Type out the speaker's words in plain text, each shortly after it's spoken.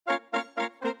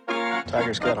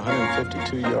Tiger's got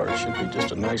 152 yards. Should be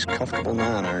just a nice, comfortable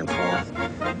 9-iron for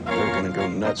him. They're gonna go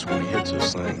nuts when he hits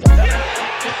this thing.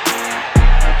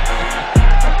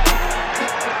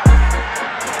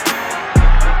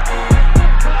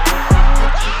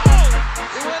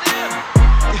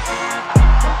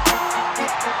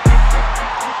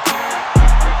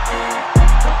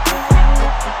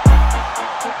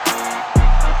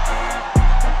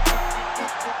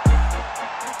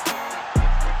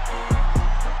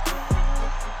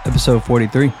 Episode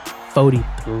 43.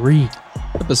 43.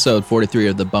 Episode 43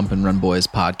 of the Bump and Run Boys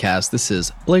podcast. This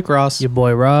is Blake Ross. Your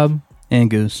boy Rob. And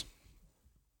Goose.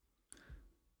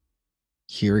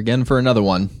 Here again for another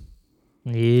one.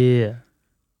 Yeah.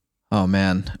 Oh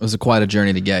man, it was quite a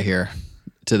journey to get here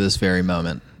to this very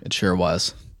moment. It sure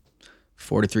was.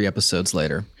 43 episodes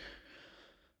later.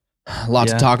 A lot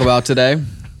to talk about today.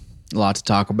 A lot to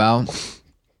talk about.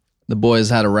 The boys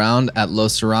had a round at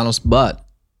Los Serranos, but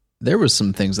there was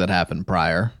some things that happened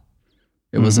prior.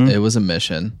 It was a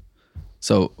mission.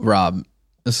 So, Rob,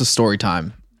 this is story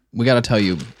time. We got to tell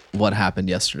you what happened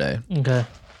yesterday. Okay.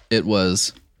 It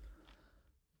was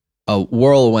a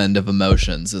whirlwind of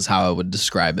emotions is how I would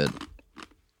describe it.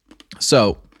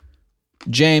 So,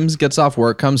 James gets off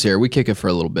work, comes here, we kick it for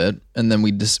a little bit, and then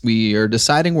we are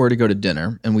deciding where to go to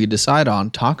dinner, and we decide on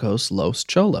Tacos Los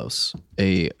Cholos,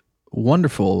 a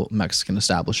wonderful Mexican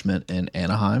establishment in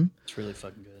Anaheim. It's really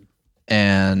fucking good.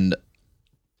 And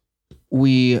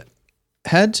we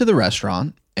head to the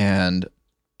restaurant, and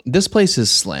this place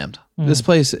is slammed. This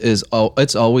place is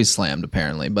it's always slammed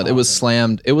apparently, but it was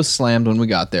slammed. It was slammed when we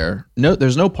got there. No,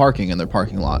 there's no parking in their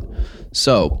parking lot.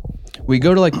 So we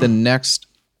go to like the next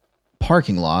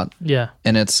parking lot. Yeah.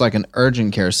 And it's like an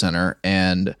urgent care center,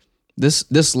 and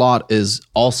this lot is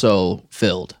also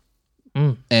filled.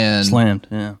 And Slammed,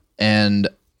 yeah. And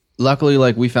luckily,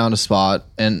 like, we found a spot,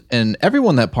 and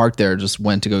everyone that parked there just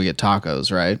went to go get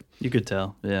tacos, right? You could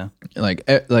tell, yeah. Like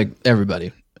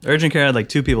everybody. Urgent care had like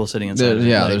two people sitting inside.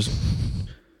 There's.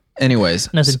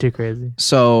 Anyways, Nothing too crazy.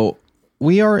 so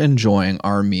we are enjoying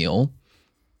our meal,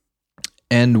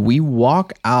 and we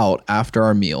walk out after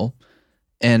our meal,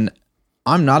 and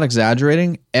I'm not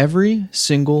exaggerating. Every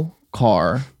single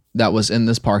car that was in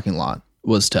this parking lot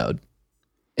was towed,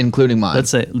 including mine. Let's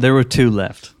say there were two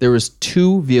left. There was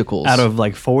two vehicles Out of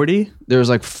like 40? There was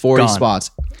like 40 Gone.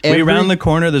 spots. We round the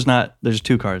corner, there's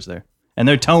two cars there. And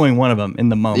they're towing one of them in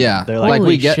the moment. Yeah, They're like Holy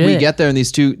we get shit. there, and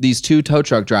these two tow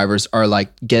truck drivers are like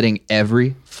getting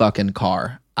every fucking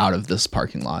car out of this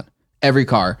parking lot. Every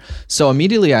car. So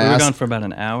immediately I we were asked. gone for about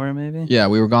an hour, maybe? Yeah,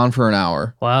 we were gone for an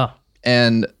hour. Wow.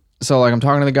 And so like I'm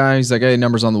talking to the guy. He's like, "Hey,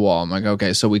 numbers on the wall." I'm like,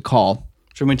 "Okay." So we call.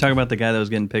 Shouldn't we talk about the guy that was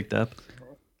getting picked up?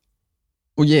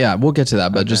 Well, yeah, we'll get to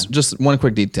that, but Okay. just one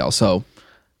quick detail. So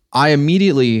I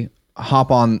immediately hop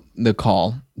on the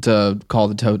call to call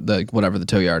the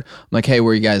tow yard. I'm like, "Hey,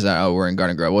 where you guys at?" "Oh, we're in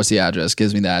Garden Grove." "What's the address?"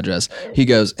 Gives me the address. He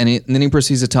goes, and then he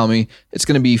proceeds to tell me it's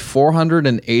going to be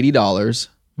 $480,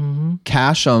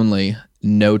 cash only,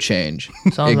 no change,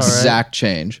 Sounds exact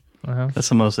change. That's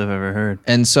the most I've ever heard.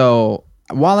 And so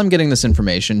while I'm getting this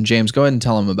information, James, go ahead and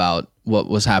tell him about what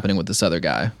was happening with this other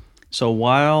guy. So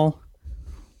while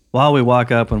we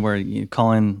walk up and we're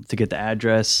calling to get the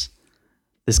address,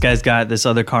 this guy's got this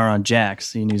other car on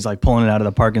jacks, and he's like pulling it out of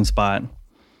the parking spot,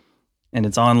 and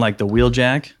it's on like the wheel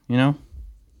jack, And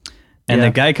Yeah.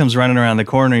 the guy comes running around the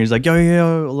corner. He's like,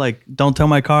 yo, like, don't tow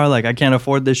my car. Like, I can't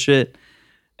afford this shit.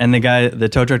 And the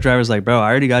tow truck driver's like, bro, I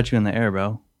already got you in the air,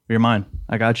 bro. You're mine.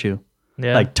 I got you.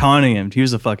 Yeah. Like taunting him. He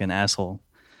was a fucking asshole.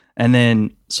 And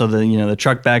then, so the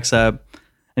truck backs up,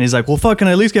 and he's like, well, fucking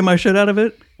at least get my shit out of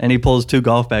it. And he pulls two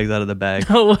golf bags out of the bag.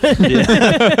 Oh,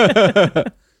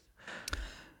 what?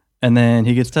 And then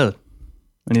he gets towed.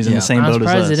 And he's in the same I'm boat as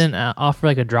surprised us. they didn't offer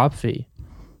like a drop fee.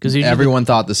 Because Everyone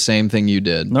thought the same thing you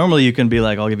did. Normally you can be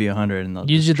like, I'll give you 100, and they'll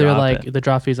usually just they're drop like it, the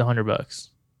drop fee is $100.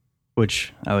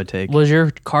 which I would take. Was your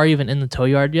car even in the tow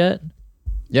yard yet?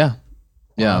 Yeah.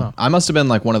 Wow. I must have been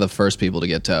like one of the first people to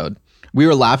get towed. We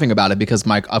were laughing about it because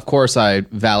of course I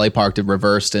valet parked and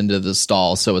reversed into the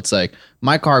stall. So it's like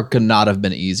my car could not have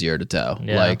been easier to tow.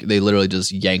 Yeah. Like they literally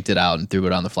just yanked it out and threw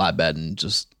it on the flatbed and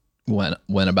just went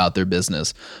about their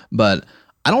business. But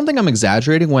I don't think I'm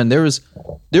exaggerating when there was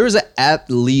at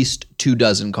least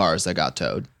 24 cars that got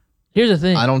towed. Here's the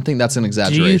thing. I don't think that's an Do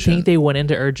exaggeration. you think they went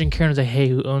into urgent care and was like, hey,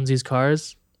 who owns these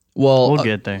cars? Well, We'll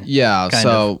get there. Yeah, Kind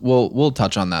so we'll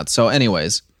touch on that. So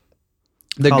anyways,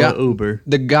 Call it Uber.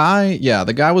 the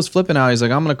guy was flipping out. He's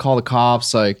like, I'm gonna call the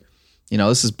cops. Like,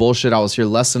 this is bullshit. I was here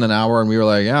less than an hour, and we were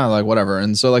like, yeah, like whatever.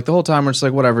 And so like the whole time we're just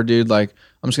like, whatever, dude. Like,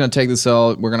 I'm just gonna take this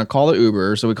out. We're gonna call the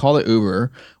Uber. So we call the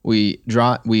Uber. We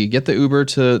get the Uber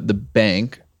to the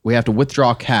bank, we have to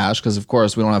withdraw cash because, of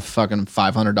course, we don't have fucking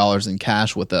 $500 in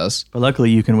cash with us. But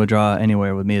luckily, you can withdraw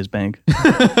anywhere with Mia's bank.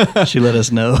 She let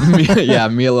us know. Yeah,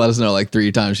 Mia let us know like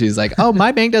 3 times. She's like, "Oh,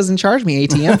 my bank doesn't charge me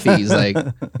ATM fees. Like,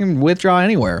 you can withdraw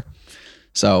anywhere."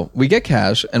 So we get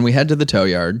cash and we head to the tow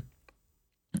yard,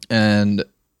 and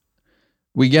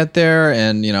we get there,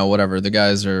 and whatever. The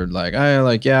guys are like,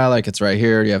 yeah, like it's right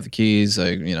here. You have the keys,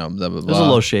 like blah blah blah. It was a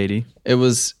little shady. It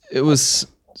was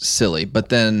silly, but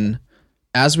then.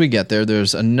 As we get there,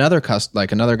 there's another guy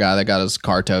that got his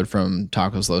car towed from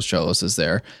Tacos Los Cholos is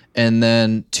there. And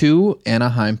then 2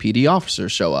 Anaheim PD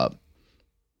officers show up.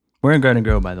 We're in Garden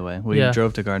Grove, by the way. We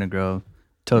drove to Garden Grove,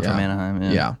 towed from Anaheim.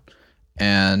 Yeah.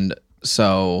 And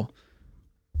so...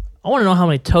 I want to know how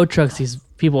many tow trucks these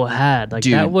people had. Like,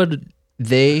 dude,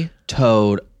 they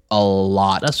towed a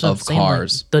lot of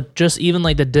cars. Like, just even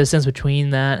like the distance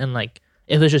between that and like...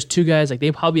 If there's just 2 guys, like they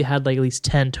probably had like at least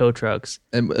 10 tow trucks.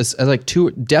 And it's like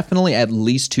definitely at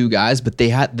least 2 guys, but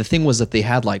the thing was that they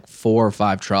had like 4 or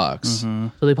 5 trucks. Mm-hmm.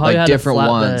 So they probably like had different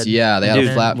ones. Yeah, they had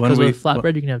a flat. Because with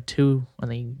flatbed, you can have 2, I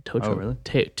think, tow truck. Really?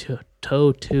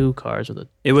 Tow 2 cars with a.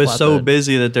 It was so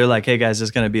busy that they're like, "Hey guys,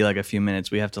 it's gonna be like a few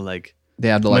minutes. We have to like." They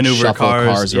had to like maneuver shuffle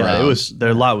cars around. It was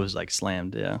their lot was like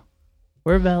slammed. Yeah.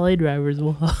 We're valet drivers.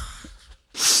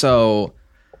 So,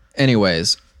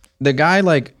 anyways, the guy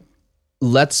like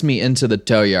lets me into the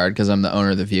tow yard because I'm the owner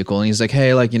of the vehicle, and he's like,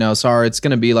 "Hey, like sorry, it's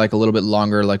gonna be like a little bit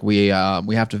longer. Like we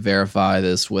have to verify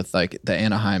this with like the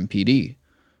Anaheim PD."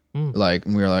 Like,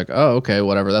 and we were like, "Oh, okay,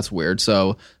 whatever. That's weird."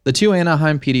 So the 2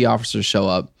 Anaheim PD officers show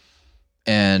up,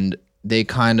 and they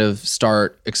kind of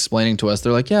start explaining to us.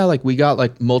 They're like, "Yeah, like we got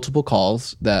like multiple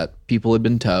calls that people had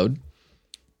been towed,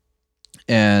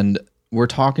 and we're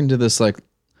talking to this like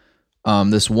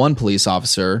this one police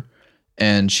officer."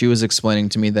 And she was explaining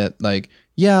to me that like,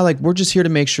 yeah, like we're just here to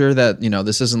make sure that,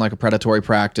 this isn't like a predatory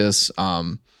practice.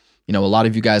 A lot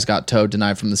of you guys got towed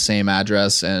tonight from the same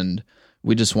address, and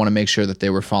we just want to make sure that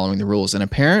they were following the rules. And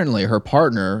apparently her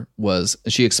partner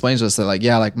she explains to us that like,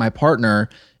 yeah, like my partner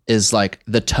is like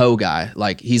the tow guy.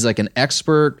 Like he's like an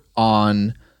expert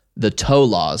on the tow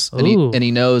laws. And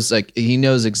he knows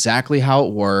exactly how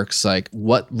it works, like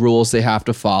what rules they have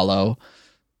to follow.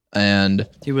 And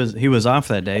he was off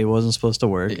that day. He wasn't supposed to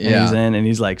work. And he's in, and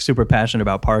he's like super passionate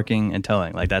about parking and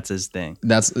towing. Like that's his thing.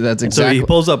 That's exactly. So he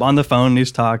pulls up on the phone. And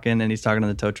he's talking to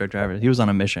the tow truck driver. He was on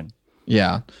a mission.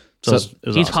 Yeah. So it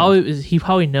was awesome. He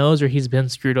probably knows, or he's been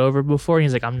screwed over before. And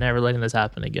he's like, I'm never letting this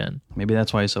happen again. Maybe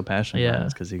that's why he's so passionate. Yeah,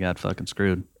 because he got fucking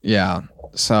screwed. Yeah.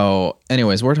 So,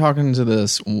 anyways, we're talking to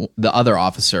the other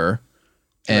officer.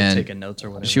 And taking notes or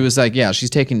whatever. She was like, yeah,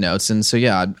 she's taking notes. And so,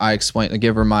 yeah, I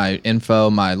give her my info,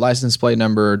 my license plate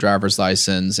number, driver's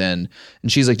license. And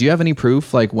she's like, do you have any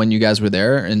proof like when you guys were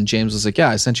there? And James was like, yeah,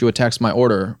 I sent you a text, my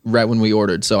order right when we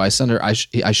ordered. So I sent her, I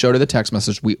showed her the text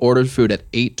message. We ordered food at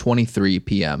 8:23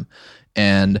 p.m.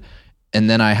 And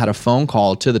then I had a phone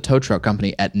call to the tow truck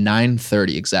company at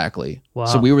 9:30 exactly. Wow.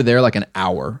 So we were there like an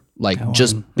hour, like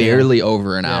just barely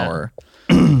over an hour.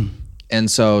 And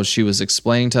so she was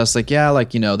explaining to us like, yeah,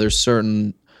 like, there's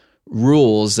certain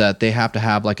rules that they have to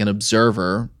have like an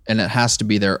observer, and it has to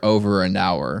be there over an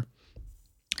hour.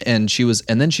 And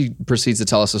then she proceeds to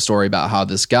tell us a story about how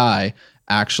this guy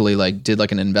actually like did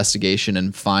like an investigation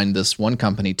and find this one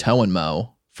company, Tow and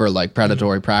Mow, for like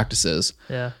predatory practices.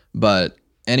 Yeah. But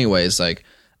anyways, like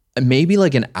maybe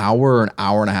like an hour or an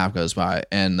hour and a half goes by,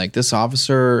 and like this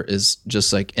officer is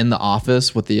just like in the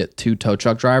office with the 2 tow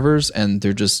truck drivers, and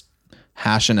they're just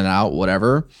hashing it out,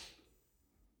 whatever.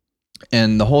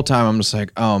 And the whole time I'm just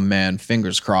like, oh man,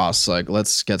 fingers crossed. Like,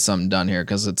 let's get something done here.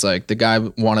 Cause it's like the guy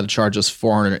wanted to charge us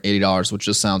 $480, which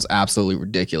just sounds absolutely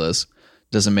ridiculous.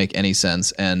 Doesn't make any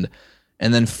sense. And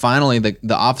then finally the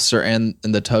officer and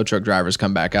the tow truck drivers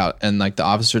come back out, and like the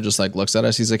officer just like looks at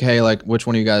us. He's like, hey, like which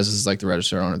one of you guys is like the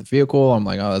registered owner of the vehicle? I'm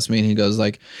like, oh, that's me. And he goes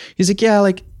like, he's like, yeah,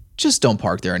 like just don't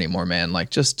park there anymore, man. Like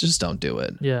just don't do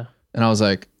it. Yeah. And I was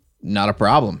like, not a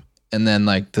problem. And then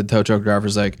like the tow truck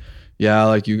driver's like, yeah,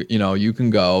 like you can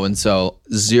go. And so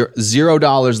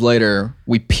 $0 later,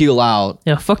 we peel out.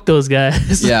 Yeah, fuck those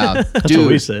guys. Yeah, That's what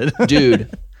we said.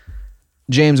 Dude,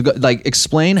 James, like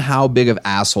explain how big of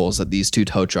assholes that these 2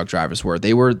 tow truck drivers were.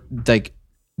 They were like,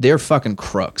 they're fucking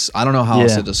crooks. I don't know how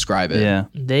else to describe it. Yeah,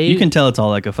 you can tell it's all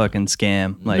like a fucking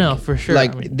scam. Like, no, for sure.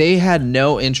 Like they had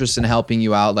no interest in helping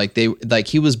you out. Like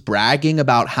he was bragging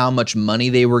about how much money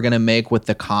they were gonna make with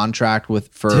the contract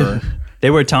for. They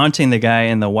were taunting the guy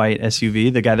in the white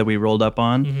SUV, the guy that we rolled up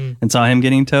on and saw him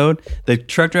getting towed. The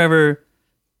truck driver,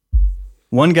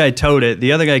 one guy towed it.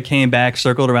 The other guy came back,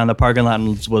 circled around the parking lot,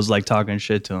 and was like talking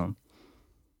shit to him.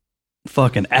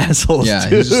 Fucking assholes. Yeah,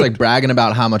 dude. he's just like bragging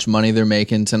about how much money they're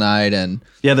making tonight, and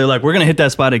yeah, they're like, we're gonna hit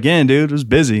that spot again, dude. It was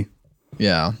busy.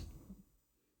 yeah,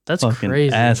 That's Fucking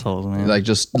crazy. assholes, man. like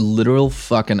just literal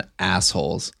fucking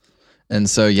assholes. And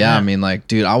so yeah, I mean, like,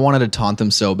 dude, I wanted to taunt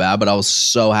them so bad, but I was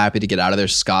so happy to get out of there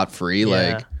scot free.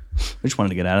 Yeah. Like, we just wanted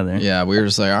to get out of there. yeah, we were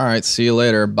just like, all right, see you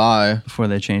later, bye. Before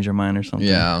they change their mind or something.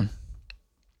 Yeah.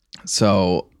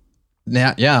 So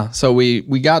yeah. So we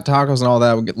got tacos and all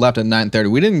that. We left at 9:30.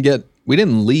 We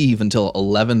didn't leave until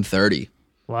 11:30.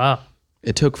 Wow.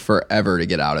 It took forever to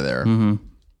get out of there. Mm-hmm. It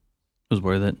was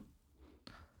worth it.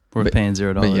 Worth paying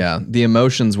 $0. But yeah, the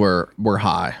emotions were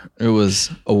high. It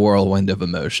was a whirlwind of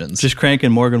emotions. Just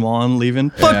cranking Morgan Wallen leaving.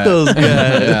 Fuck Yeah. those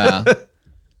guys. Yeah.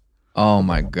 Oh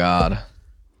my God.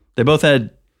 They both had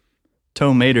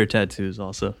Toe Mater tattoos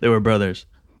also. They were brothers.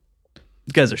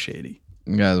 These guys are shady.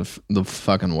 You guys are the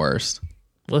fucking worst.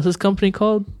 What's this company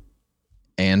called?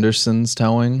 Anderson's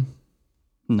Towing.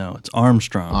 No, it's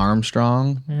Armstrong.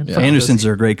 Armstrong. Man, Yeah. fuck Andersons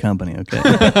are a great company,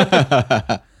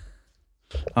 okay?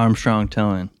 Armstrong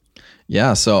Towing.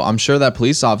 Yeah, so I'm sure that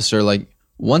police officer, like,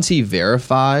 once he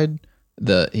verified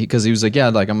because he was like, yeah,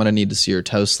 like, I'm gonna need to see your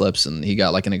toe slips, and he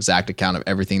got like an exact account of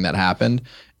everything that happened,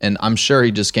 and I'm sure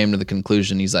he just came to the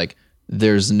conclusion, he's like,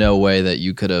 there's no way that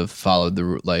you could have followed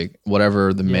the like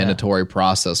whatever the mandatory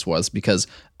process was, because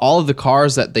all of the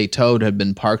cars that they towed had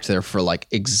been parked there for like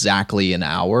exactly an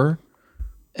hour,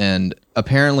 and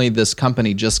apparently this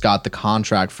company just got the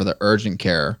contract for the urgent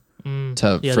care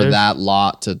for that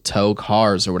lot to tow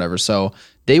cars or whatever. So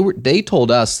they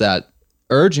told us that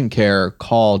urgent care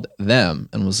called them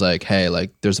and was like, hey,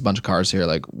 like, there's a bunch of cars here,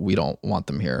 like, we don't want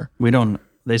them here.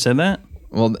 They said that?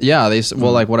 Well, yeah,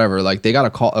 like, whatever, like, they got a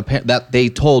call that they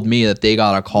told me that they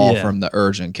got a call from the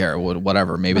urgent care,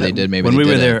 whatever. Maybe they did, maybe when they we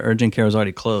didn't. were there, urgent care was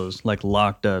already closed, like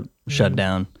locked up, shut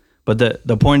down. But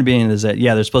the point being is that,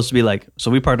 yeah, they're supposed to be like,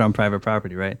 so we parked on private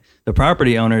property, right? The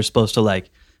property owner is supposed to like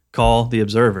call the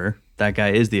observer, that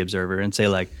guy is the observer, and say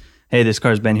like, hey, this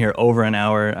car's been here over an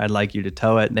hour, I'd like you to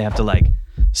tow it. They have to like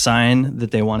sign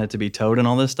that they want it to be towed and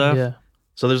all this stuff. Yeah.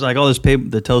 So there's like all this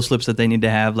the tow slips that they need to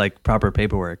have, like proper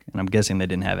paperwork. And I'm guessing they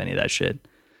didn't have any of that shit.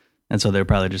 And so they're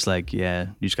probably just like, yeah,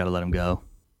 you just got to let them go.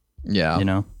 Yeah. You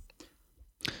know?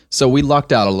 So we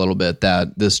lucked out a little bit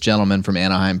that this gentleman from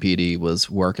Anaheim PD was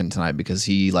working tonight, because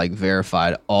he like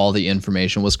verified all the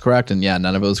information was correct. And yeah,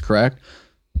 none of it was correct.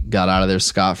 Got out of there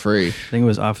scot-free. I think it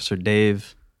was Officer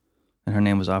Dave and her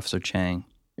name was Officer Chang.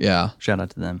 Yeah. Shout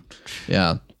out to them.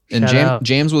 Yeah. And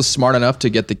James was smart enough to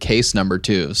get the case number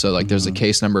too. So like there's a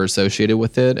case number associated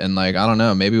with it. And like, I don't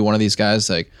know, maybe one of these guys,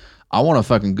 like, I want to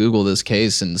fucking Google this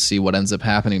case and see what ends up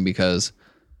happening, because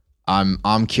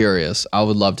I'm curious. I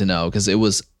would love to know, because it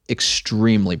was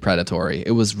extremely predatory.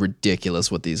 It was ridiculous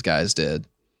what these guys did.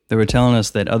 They were telling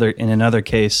us that in another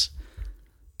case,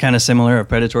 kind of similar of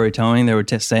predatory towing, they were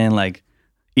saying like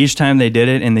each time they did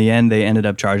it, in the end, they ended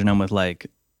up charging them with like,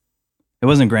 it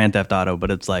wasn't Grand Theft Auto, but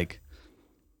it's like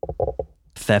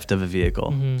theft of a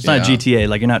vehicle. It's not GTA.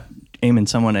 Like, you're not aiming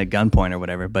someone at gunpoint or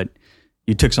whatever, but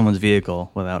you took someone's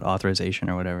vehicle without authorization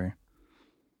or whatever.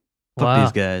 Fuck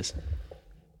these guys.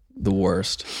 The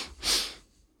worst.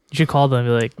 You should call them and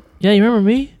be like, yeah, you remember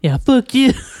me? Yeah, fuck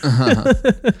you.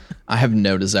 I have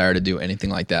no desire to do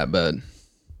anything like that, but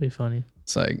Be funny.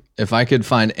 it's like, if I could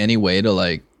find any way to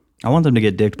like, I want them to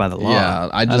get dicked by the law.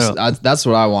 yeah, that's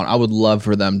what I want. I would love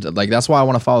for them to, like, that's why I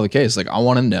want to follow the case. Like, I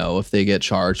want to know if they get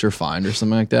charged or fined or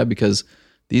something like that, because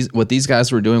what these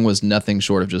guys were doing was nothing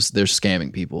short of just, they're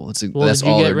scamming people. That's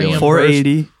all they're doing.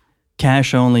 $480,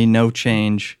 cash only, no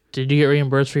change. Did you get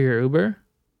reimbursed for your Uber?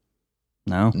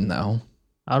 No. No.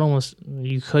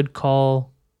 You could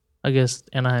call, I guess,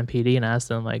 Anaheim PD and ask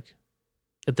them, like,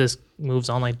 if this moves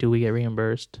on, like, do we get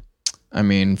reimbursed? I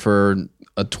mean, for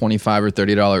a $25 or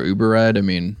 $30 Uber ride, I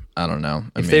mean, I don't know.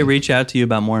 If they reach out to you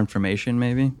about more information,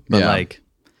 maybe, but like,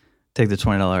 take the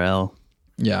 $20 L.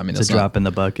 Yeah, I mean, it's a drop in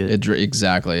the bucket.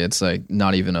 Exactly. It's like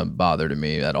not even a bother to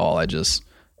me at all. I just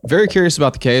very curious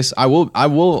about the case. I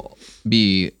will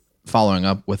be following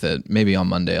up with it. Maybe on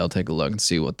Monday I'll take a look and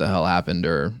see what the hell happened,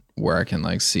 or where I can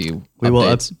like see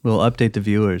updates. We'll update the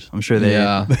viewers. I'm sure they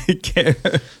care.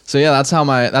 So yeah, that's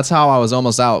how I was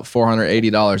almost out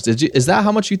 $480. Is that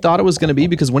how much you thought it was going to be?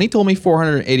 Because when he told me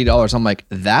 $480, I'm like,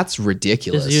 that's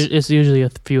ridiculous. It's usually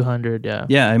a few hundred, yeah.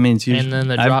 Yeah, I mean, it's usually, and then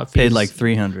the I've drop paid fees, like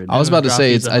 $300. I was about to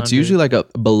say it's usually like a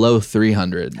below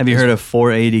 $300. Have you heard of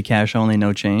 $480 cash only,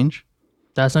 no change?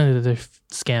 That's something that they're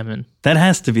scamming. That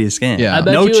has to be a scam. Yeah. I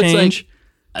bet no you it's change,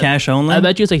 cash only. I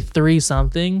bet you it's like 3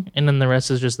 something, and then the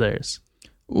rest is just theirs.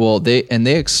 Well, they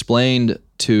explained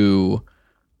to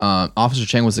Officer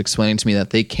Chang was explaining to me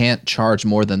that they can't charge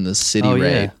more than the city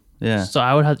rate. Yeah.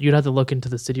 So you'd have to look into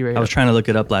the city right I was trying to look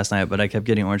it up last night, but I kept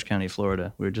getting Orange County,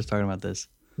 Florida. We were just talking about this.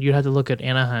 You'd have to look at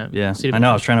Anaheim. Yeah, City I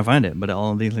know. I was trying to find it, but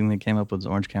all the thing that came up was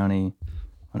Orange County.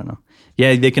 I don't know.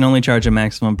 Yeah, they can only charge a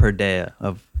maximum per day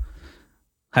of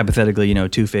hypothetically,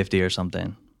 $250 or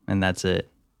something, and that's it.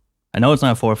 I know it's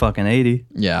not $480.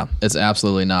 Yeah, it's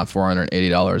absolutely not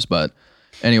 $480. But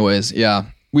anyways, yeah,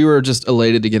 we were just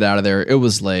elated to get out of there. It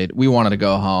was late. We wanted to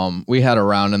go home. We had a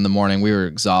round in the morning. We were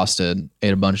exhausted.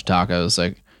 Ate a bunch of tacos.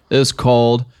 Like, it was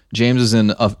cold. James is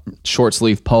in a short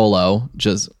sleeve polo,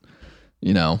 just,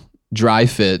 dry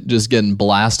fit, just getting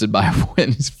blasted by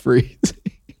wind. He's freezing.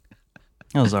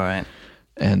 That was all right.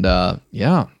 And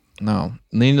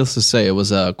needless to say, it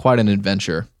was quite an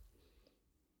adventure.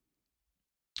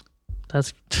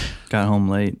 That's Got home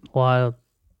late. wild.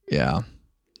 Yeah,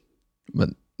 but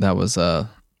that was It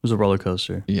was a roller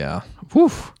coaster. yeah.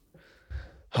 Whew.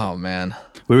 Oh man.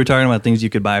 We were talking about things you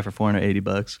could buy for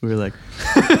 $480. We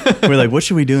were like, what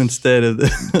should we do instead of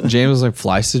the James was like,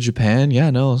 flights to Japan? Yeah,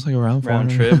 no, it's like around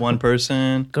round 400. trip, one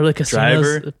person? Go to the casino.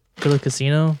 Driver. Go to the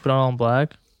casino. Put it all in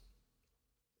black.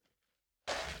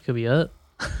 Could be it.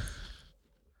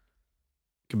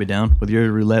 Could be down with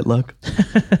your roulette luck.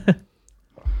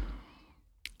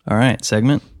 All right,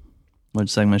 segment. What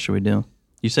segment should we do?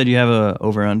 You said you have a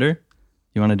over under.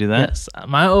 You want to do that? Yes,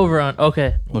 my over on.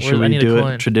 Okay. Well, should we do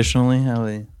it traditionally? How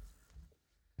we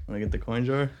want to get the coin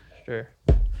jar? Sure.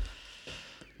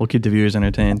 We'll keep the viewers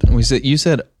entertained. You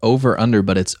said over under,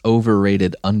 but it's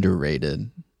overrated, underrated.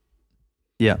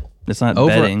 Yeah, it's not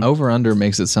betting. Over under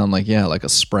makes it sound like like a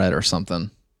spread or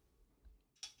something.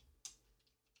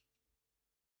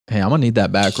 Hey, I'm gonna need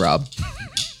that back, Rob.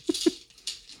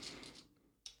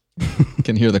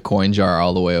 Can hear the coin jar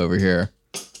all the way over here.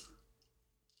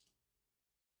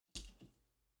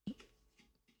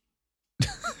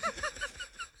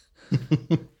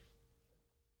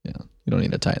 Yeah, you don't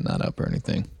need to tighten that up or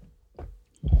anything.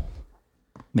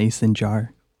 Mason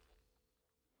jar.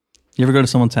 You ever go to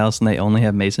someone's house and they only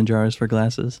have mason jars for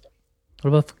glasses? What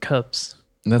about for cups?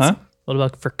 Huh? What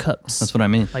about for cups? That's what I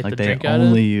mean. Like the they drink out of?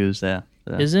 only use that.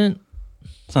 Isn't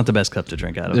It's not the best cup to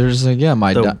drink out of. There's like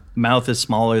The mouth is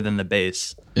smaller than the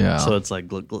base. Yeah. So it's like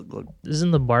glug, glug, glug.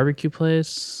 isn't the barbecue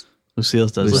place?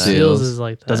 Lucille's does that. Lucille's is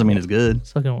like that. Doesn't mean it's good.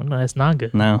 It's fucking no, it's not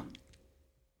good. No.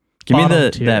 Give me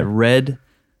Bottom tier. that red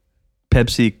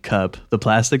Pepsi cup, the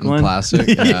plastic one. plastic.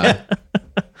 Yeah.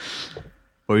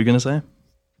 What were you gonna say?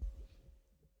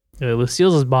 Yeah,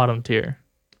 Lucille's is bottom tier.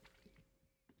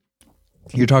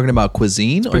 You're talking about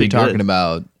cuisine, or pretty you're talking good.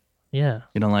 about You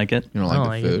don't like it? you don't I don't like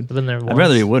like the it. food? I've been there once. I'd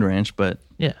rather eat Wood Ranch, but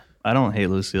Yeah, I don't hate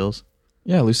Lucille's.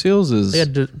 Yeah, Lucille's is. they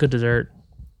got good dessert.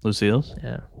 Lucille's?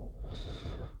 Yeah,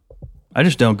 I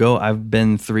just don't go. I've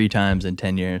been 3 times in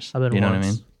 10 years. I've been You know once.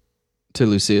 what I mean? To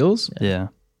Lucille's? Yeah.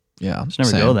 Yeah. Just never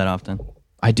same. go that often.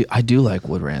 I do like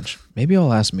Wood Ranch. Maybe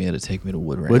I'll ask Mia to take me to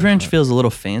Wood Ranch. Wood Ranch feels a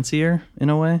little fancier in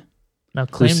a way. Now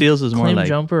claim, Lucille's is more claim like-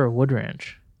 jumper or Wood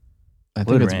Ranch. I think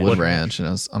Wood it's Ranch. Wood Ranch, and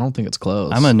I don't think it's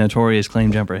close. I'm a notorious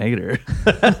claim jumper hater.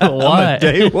 Why?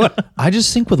 I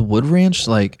just think with Wood Ranch,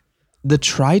 like the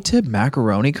tri-tip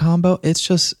macaroni combo, it's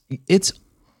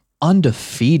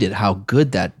undefeated how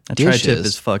good that A dish tri-tip is.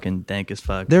 is fucking dank as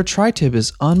fuck. Their tri-tip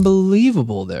is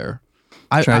unbelievable there.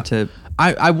 Tri-tip.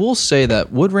 I will say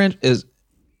that Wood Ranch is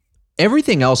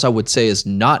everything else I would say is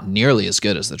not nearly as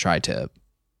good as the tri-tip.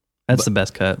 That's the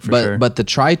best cut for but sure. but the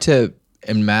tri-tip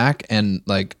and mac and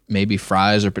like maybe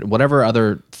fries or whatever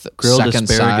other Grilled second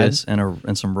asparagus side.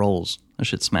 and some rolls. That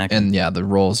shit smacking. And yeah, the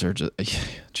rolls are just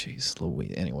jeez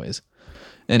Louise.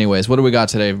 Anyways, what do we got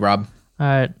today, Rob? All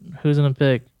right, who's gonna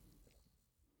pick?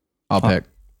 I'll pick.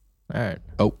 All right,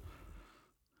 Oh,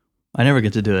 I never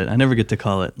get to do it. I never get to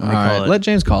call it. all right. Let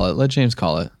James call it.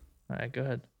 all right, go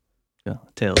ahead. Yeah,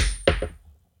 tails.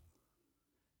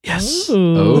 Yes.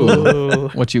 Ooh.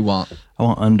 What you want? I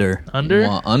want under. Under. You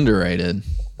want underrated.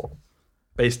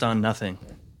 Based on nothing.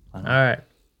 All right.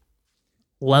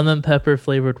 Lemon pepper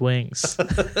flavored wings.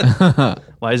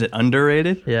 Why is it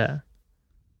underrated? Yeah.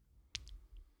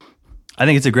 I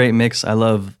think it's a great mix. I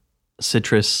love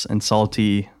citrus and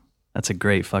salty. That's a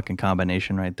great fucking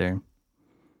combination right there.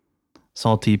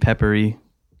 Salty, peppery.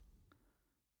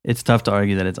 It's tough to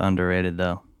argue that it's underrated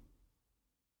though.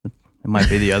 It might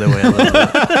be the other way a little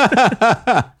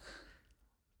bit.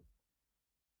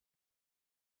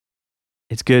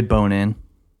 It's good bone in.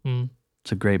 Mm.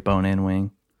 It's a great bone in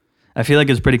wing. I feel like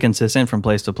it's pretty consistent from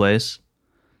place to place.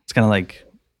 It's kind of like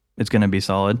it's going to be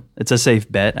solid. It's a safe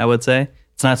bet, I would say.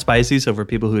 It's not spicy, so for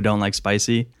people who don't like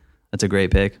spicy, that's a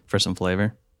great pick for some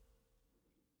flavor.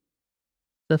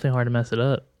 Definitely hard to mess it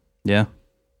up. Yeah.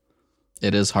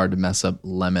 It is hard to mess up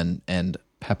lemon and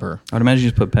Pepper. I would imagine you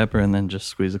just put pepper and then just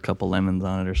squeeze a couple lemons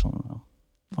on it or something.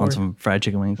 On Or- some fried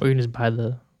chicken wings. Or you can just buy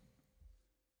the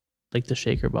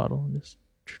shaker bottle and just.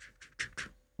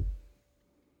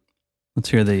 Let's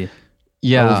hear the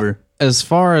Yeah. over. As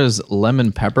far as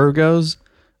lemon pepper goes,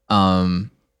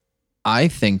 I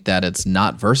think that it's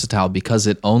not versatile because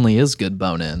it only is good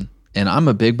bone in. And I'm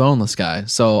a big boneless guy.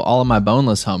 So all of my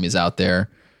boneless homies out there,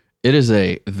 it is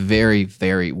a very,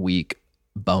 very weak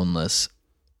boneless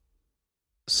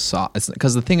sauce.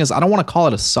 Because the thing is, I don't want to call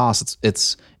it a sauce.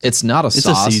 It's not a It's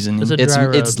sauce. a seasoning. It's a It's dry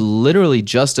rub. it's literally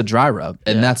just a dry rub,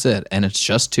 and Yeah. that's it. And it's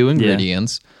just two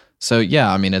ingredients. So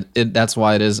yeah, I mean, that's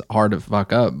why it is hard to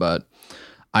fuck up. But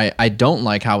I don't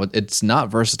like how it's not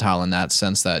versatile in that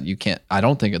sense that you can't. I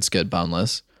don't think it's good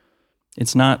boneless.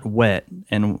 It's not wet,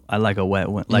 and I like a wet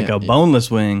wing. Like Yeah, a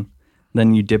boneless wing,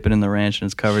 then you dip it in the ranch and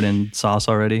it's covered in sauce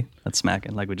already. That's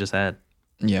smacking, like we just had.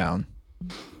 Yeah,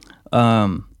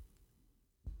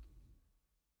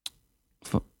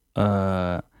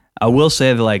 I will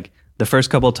say that like the first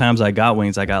couple of times I got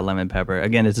wings, I got lemon pepper.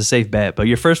 Again, it's a safe bet, but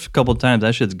your first couple of times,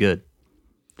 that shit's good.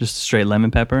 Just straight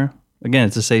lemon pepper. Again,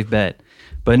 it's a safe bet.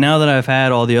 But now that I've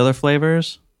had all the other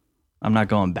flavors, I'm not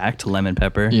going back to lemon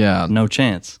pepper. Yeah. No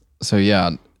chance. So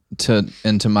yeah,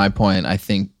 to my point, I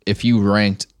think if you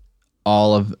ranked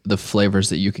all of the flavors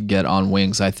that you could get on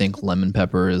wings, I think lemon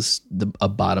pepper is a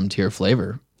bottom tier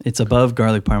flavor. It's above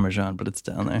garlic parmesan, but it's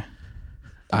down there.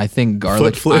 I think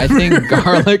garlic. Foot I flavor. think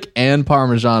garlic and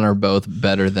parmesan are both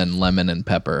better than lemon and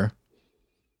pepper.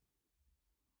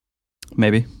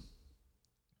 Maybe.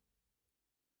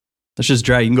 That's just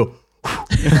dry. You can go.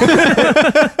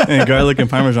 And garlic and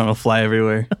parmesan will fly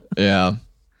everywhere. Yeah.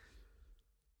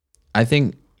 I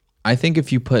think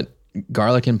if you put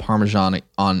garlic and parmesan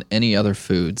on any other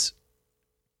foods,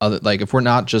 like if we're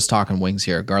not just talking wings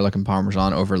here, garlic and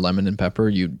parmesan over lemon and pepper,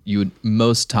 you would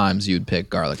most times you'd pick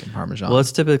garlic and parmesan. Well,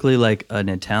 it's typically like an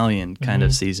Italian kind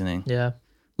of seasoning. Yeah.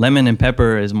 Lemon and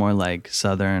pepper is more like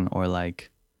Southern or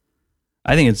like,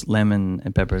 I think it's lemon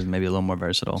and pepper is maybe a little more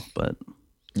versatile, but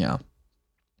Yeah.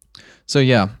 So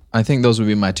yeah, I think those would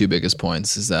be my two biggest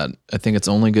points. Is that I think it's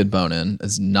only good bone in.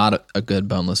 It's not a good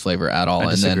boneless flavor at all.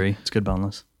 I disagree. It's good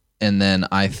boneless. And then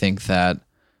I think that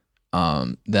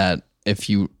that if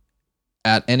you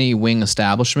at any wing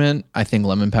establishment, I think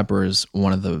lemon pepper is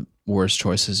one of the worst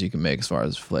choices you can make as far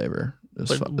as flavor,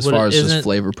 as far as just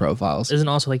flavor profiles. Isn't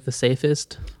also like the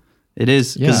safest. It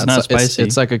is because it's not spicy.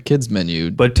 It's like a kid's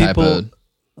menu, But type people- of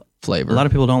flavor. A lot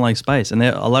of people don't like spice, and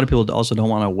a lot of people also don't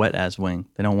want a wet ass wing.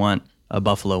 They don't want a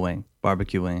buffalo wing,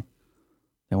 barbecue wing.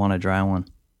 They want a dry one,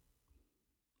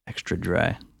 extra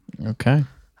dry. Okay,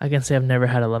 I can say I've never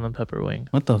had a lemon pepper wing.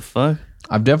 What the fuck?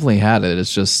 I've definitely had it.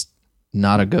 It's just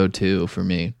not a go-to for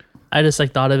me. I just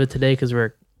like thought of it today because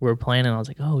we're playing and I was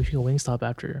like, oh, we should go Wingstop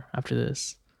after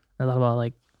this. I thought about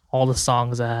like all the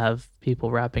songs that have people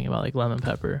rapping about like lemon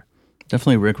pepper.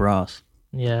 Definitely Rick Ross.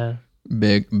 Yeah.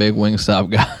 Big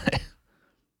Wingstop guy.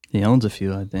 He owns a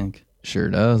few, I think. Sure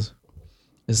does.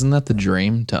 Isn't that the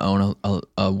dream to own a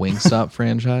Wingstop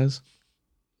franchise?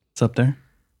 It's up there.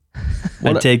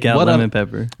 What- I'd take out what lemon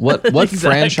pepper. What Exactly.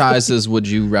 franchises would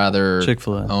you rather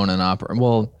Chick-fil-A. own and operate?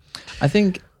 Well, I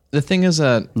think the thing is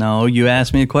that No, you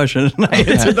asked me a question and I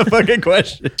answered the fucking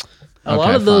question. A lot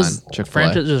Okay, of those fine. Chick-fil-A.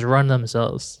 franchises just run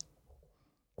themselves.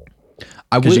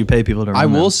 I Because you would. pay people to I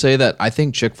run will them. say that I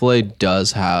think Chick-fil-A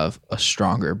does have a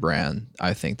stronger brand,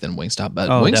 I think, than Wingstop. But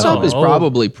Oh, Wingstop definitely. is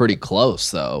probably pretty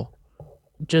close, though.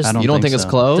 Just I You don't think it's so.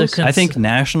 close? The I think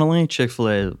nationally,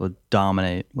 Chick-fil-A would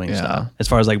dominate Wingstop Yeah. as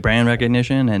far as like brand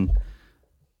recognition and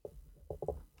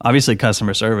obviously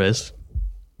customer service.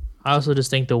 I also just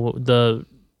think the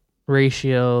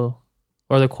ratio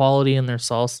or the quality in their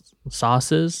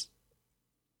sauces,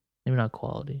 maybe not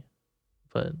quality,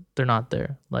 but they're not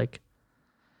there. Like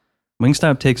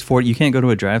Wingstop takes 40. You can't go to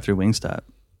a drive-through Wingstop.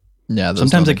 Yeah, those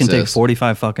Sometimes don't it can take exist.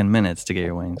 45 fucking minutes to get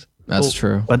your wings. That's Well,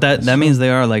 true. But that means they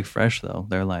are like fresh though.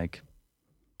 They're like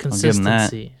give 'em that.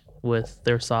 consistency with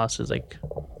their sauces. Like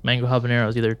mango habanero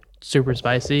is either super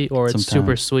spicy or it's super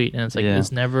Sometimes. sweet, and it's like Yeah.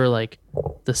 it's never like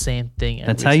the same thing.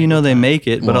 that's every how you single know they time. make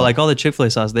it. But Well- like all the Chick-fil-A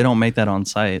sauce, they don't make that on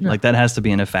site. Like that has to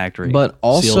be in a factory. But sealed up.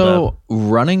 also,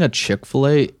 running a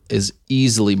Chick-fil-A is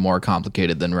easily more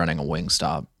complicated than running a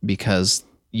Wingstop because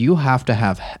you have to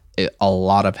have a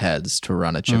lot of heads to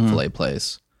run a Chick-fil-A Mm-hmm.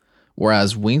 place.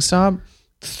 Whereas Wingstop,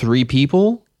 3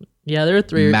 people, Yeah, there are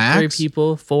three Max?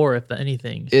 people, 4 if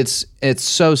anything. it's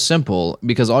so simple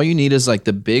because all you need is like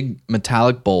the big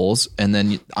metallic bowls, and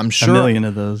then I'm a sure million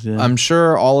of those. Yeah. I'm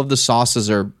sure all of the sauces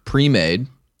are pre-made,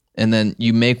 and then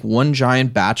you make one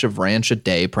giant batch of ranch a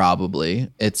day. Probably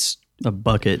it's A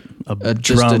bucket,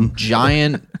 just a drum.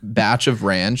 giant batch of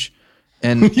ranch,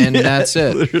 and that's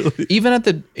it. Literally. Even at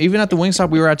the Wingstop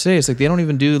we were at today, it's like they don't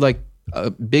even do like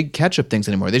big ketchup things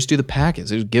anymore. They just do the packets.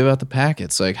 They just give out the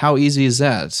packets. Like, how easy is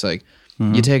that? It's like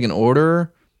you take an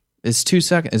order, it's 2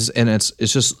 seconds, and it's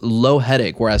just low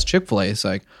headache. Whereas Chick-fil-A, it's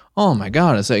like, oh my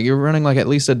god, it's like you're running like at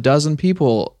least a dozen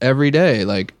people every day,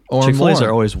 like or Chick-fil-A's more.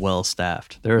 are always well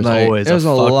staffed. There's Like, always there's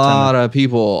a lot of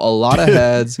people, a lot of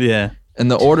heads. Yeah. And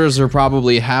the orders are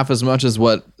probably half as much as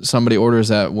what somebody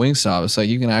orders at Wingstop. So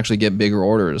you can actually get bigger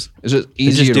orders. It's just They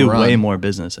easier just to do run. way more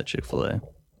business at Chick-fil-A.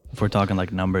 If we're talking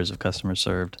like numbers of customers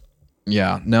served.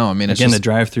 Yeah, no, I mean, it's Again, the just,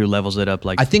 drive-through levels it up.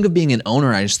 Like I think of being an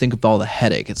owner, I just think of all the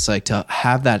headache. It's like to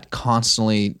have that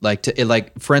constantly, like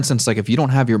for instance, like if you don't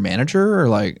have your manager or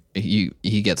like he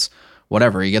gets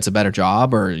whatever, he gets a better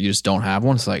job or you just don't have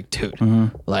one. It's like, dude,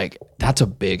 like that's a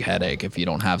big headache if you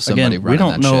don't have somebody again, running we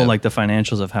don't that know shit. like the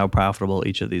financials of how profitable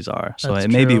each of these are. So That's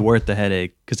it may be true. worth the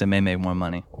headache because it may make more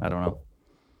money. I don't know.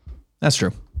 That's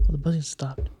true. Oh, the buzzing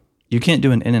stopped. You can't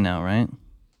do an In-N-Out, right?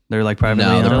 They're like privately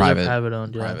No, owned. they're Those are private. private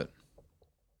owned. Yeah. Private.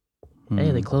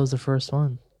 Hey, they closed the first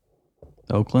one.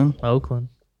 Oakland. Oakland.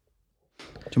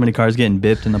 Too many cars getting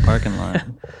bipped in the parking lot.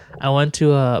 I went to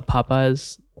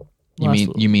Popeyes. You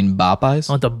mean Popeyes?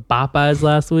 I went to Popeyes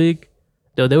last week.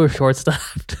 Dude, they were short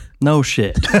staffed. No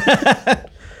shit.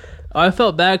 I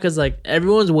felt bad because like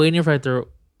everyone's waiting for like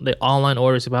the online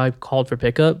orders. So I called for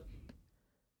pickup,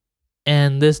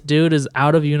 and this dude is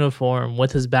out of uniform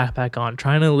with his backpack on,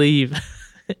 trying to leave,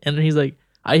 and he's like,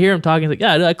 I hear him talking. He's like,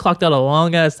 yeah, dude, I clocked out a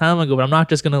long ass time ago, but I'm not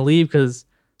just gonna leave because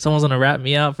someone's gonna rat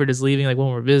me out for just leaving like when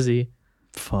we're busy.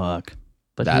 Fuck.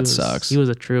 But That sucks. He was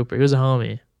a trooper. He was a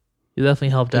homie. He definitely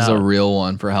helped He's out. a real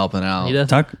one for helping out. He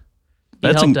definitely Talk. he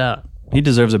That's helped out. He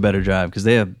deserves a better job because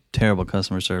they have terrible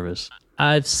customer service.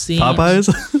 I've seen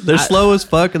Popeyes, they're slow as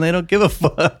fuck and they don't give a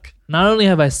fuck. Not only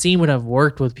have I seen, but I've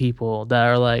worked with people that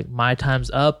are like, my time's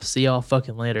up. See y'all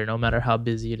fucking later, no matter how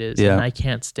busy it is. Yeah. And I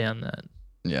can't stand that.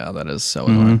 Yeah, that is so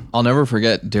annoying. I'll never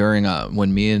forget during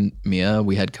when me and Mia,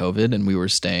 we had COVID and we were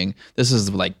staying. This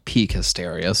is like peak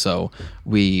hysteria. So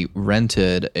we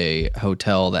rented a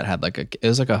hotel that had it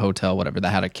was like a hotel, whatever, that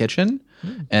had a kitchen.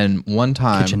 And one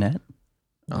time, Kitchenette?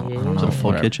 I don't Yeah. know, Is it a full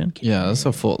whatever. kitchen? Yeah, that's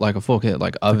a full kit,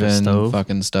 like oven, stove?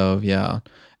 fucking stove, yeah.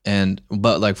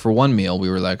 But like for one meal,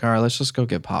 we were like, all right, let's just go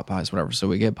get Popeyes, whatever. So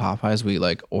we get Popeyes, we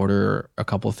like order a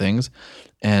couple things,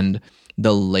 and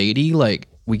the lady, like,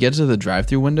 we get to the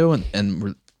drive-through window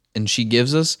and she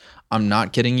gives us, I'm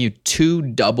not kidding you, 2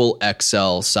 double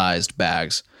XL sized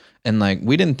bags. And like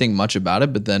we didn't think much about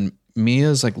it, but then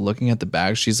Mia's like looking at the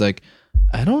bags, she's like,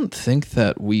 I don't think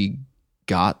that we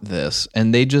got this.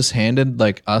 And they just handed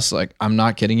like us, like, I'm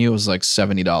not kidding you, it was like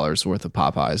 $70 worth of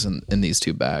Popeyes in these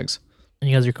 2 bags. And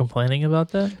you guys are complaining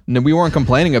about that? No, we weren't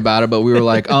complaining about it, but we were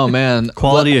like, "Oh man,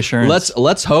 Quality assurance.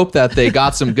 Let's hope that they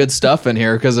got some good stuff in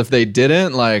here, because if they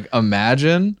didn't, like,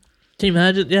 imagine." Can you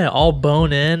imagine? Yeah, all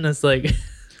bone in. It's like,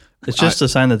 It's just a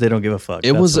sign that they don't give a fuck.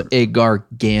 It That's was what- a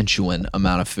gargantuan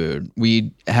amount of food.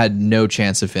 We had no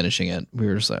chance of finishing it. We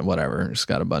were just like, whatever, just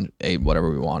got ate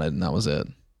whatever we wanted, and that was it.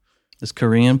 this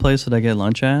Korean place that I get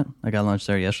lunch at. I got lunch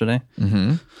there yesterday.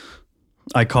 Mm-hmm.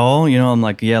 I call, I'm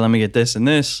like, yeah, let me get this and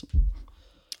this.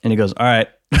 And he goes, all right.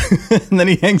 And then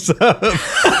he hangs up.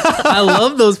 I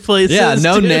love those places. Yeah,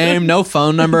 no dude. name, no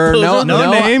phone number, Those no are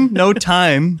No name, no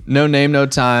time, no name, no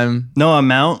time, no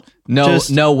amount.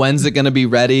 just- no. When's it gonna be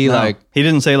ready? no. Like, He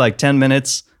didn't say like 10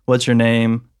 minutes. What's your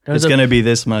name? There's It's a- going to be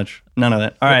this much. None of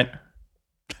that. All right.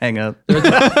 Hang up. There's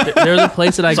a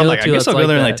place that I So go I'm like, to. I guess that's I'll go like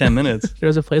there in that. like 10 minutes.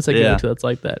 There's a place I Yeah. go to that's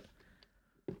like that.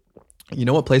 you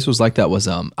know what place was like that was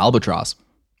Albatross.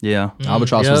 Yeah.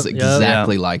 Albatross was yep.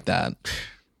 exactly like that.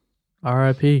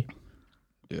 R.I.P.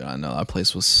 Dude, I know that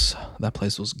place was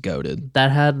goated.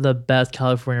 That had the best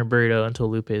California burrito until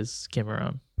Lupe's came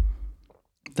around.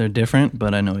 They're different,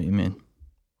 but I know what you mean.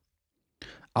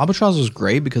 Albatross was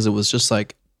great because it was just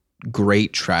like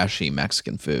great trashy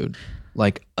Mexican food,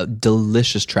 like a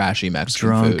delicious trashy Mexican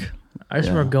Drunk. food. I just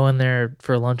Yeah. remember going there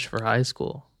for lunch for high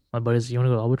school. My buddies, you want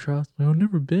to go to Albatross? I've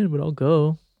never been, but I'll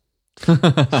go.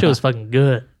 Shit was fucking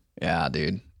good. Yeah,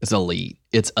 dude, it's elite.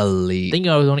 It's I elite. think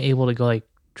I was only able to go like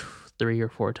 3 or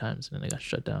 4 times, and then they got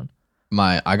shut down.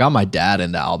 I got my dad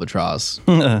into Albatross.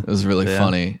 It was really Yeah.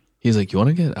 funny. He's like, "You want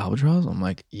to get Albatross?" I'm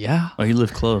like, "Yeah, Oh, he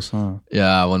lived close, huh?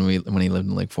 yeah." When he lived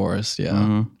in Lake Forest, yeah,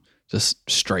 Mhm. just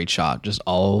straight shot, just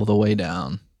all the way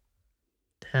down.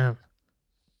 Damn.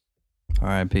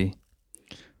 R.I.P.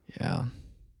 Yeah,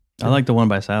 I like the one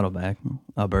by Saddleback.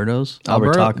 Alberto's.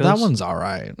 Alberta, Tacos. that one's all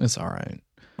right. It's all right.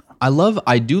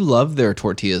 I do love their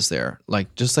tortillas there.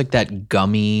 Like, just like that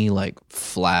gummy, like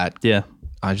flat. Yeah.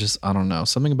 I don't know.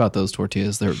 Something about those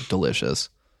tortillas, they're delicious.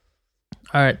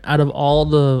 All right, out of all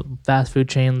the fast food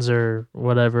chains or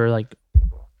whatever, like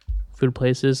food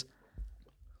places,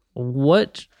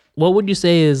 what would you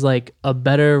say is like a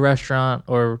better restaurant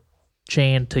or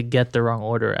chain to get the wrong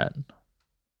order at?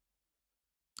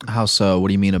 How so? What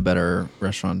do you mean a better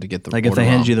restaurant to get the Like if they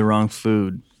hand you the wrong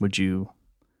food,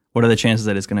 what are the chances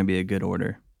that it's going to be a good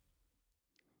order?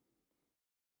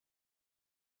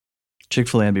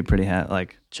 Chick-fil-A, I'd be pretty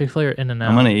like Chick-fil-A or In-N-Out?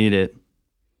 I'm going to eat it.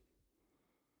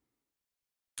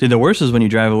 Dude, the worst is when you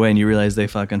drive away and you realize they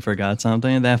fucking forgot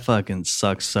something. That fucking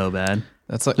sucks so bad.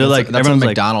 That's like, They're that's a everyone's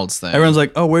McDonald's thing. Everyone's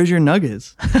like, "Oh, where's your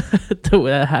nuggets?"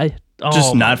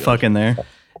 Just not fucking there.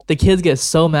 The kids get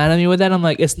so mad at me with that. I'm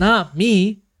like, it's not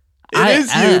me. It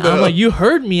is you, though. I'm like, you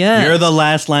heard me. You're the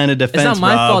last line of defense. It's not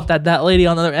my Rob. fault that lady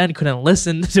on the other end couldn't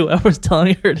listen to what I was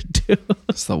telling her to do.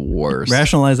 It's the worst.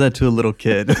 Rationalize that to a little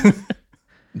kid.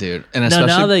 Dude. And no,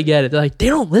 now they get it. They're like, they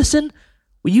don't listen.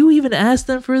 Will you even ask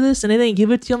them for this? And they didn't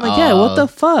give it to you. I'm like, yeah, what the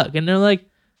fuck? And they're like,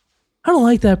 I don't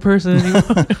like that person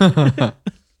anymore.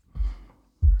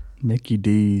 Mickey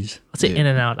D's. Let's say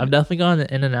In-N-Out. I've definitely gone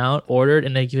to In-N-Out, ordered,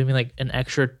 and they give me like an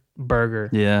extra burger.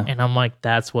 Yeah. And I'm like,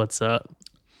 that's what's up.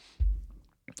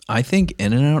 I think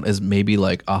In-N-Out is maybe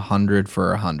like 100 for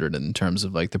 100 in terms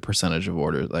of like the percentage of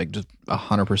orders, like just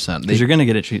 100%. Because you're gonna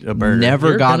get a burger.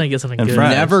 You're gonna get something good.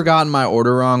 fries. Never gotten my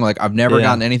order wrong. Like I've never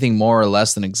gotten anything more or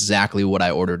less than exactly what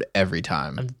I ordered every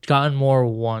time. I've gotten more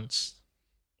once.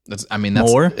 That's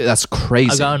More? That's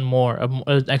crazy. I've gotten more.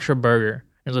 An extra burger.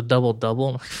 It was a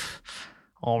double.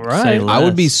 All right. Say I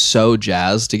would be so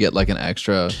jazzed to get like an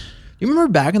extra. You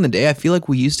remember back in the day? I feel like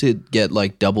we used to get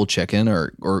like double chicken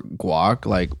or guac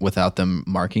like without them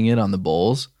marking it on the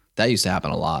bowls. That used to happen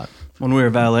a lot. When we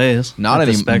were valets. Not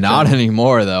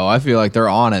anymore though. I feel like they're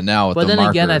on it now with But the then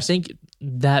markers. again, I think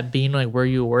that being like where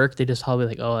you work, they just probably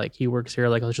like, oh, like he works here,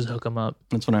 like let's just hook him up.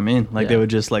 That's what I mean. Like they Yeah. would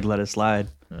just like let it slide.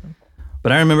 Yeah.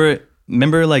 But I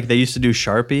remember like they used to do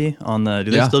Sharpie on the. Do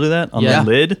they still do that on Yeah. the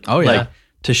lid? Oh, yeah. Like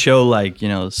to show like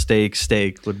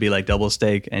steak would be like double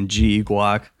steak and G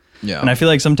guac. Yeah. And I feel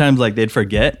like sometimes like they'd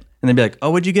forget and they'd be like, "Oh,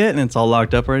 what'd you get?" And it's all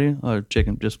locked up already. Oh,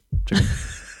 chicken, just chicken,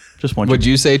 just one. Would chicken.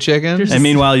 you say chicken? And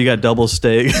meanwhile, you got double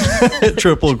steak,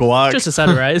 triple guac. Just a side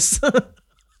of rice.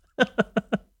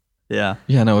 Yeah.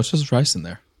 Yeah, no, it's just rice in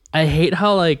there. I hate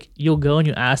how like you'll go and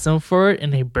you ask them for it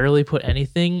and they barely put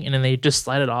anything and then they just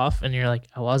slide it off and you're like,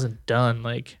 I wasn't done.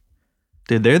 Like,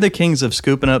 Dude, they're the kings of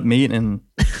scooping up meat and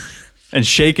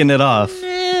shaking it off.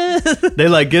 They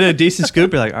like get a decent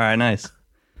scoop. You're like, all right, nice.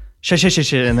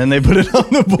 Shit. And then they put it on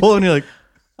the bowl and you're like,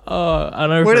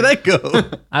 where did that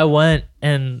go? I went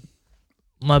and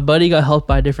my buddy got helped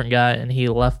by a different guy and he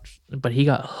left, but he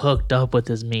got hooked up with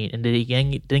his meat and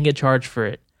didn't get charged for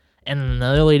it. And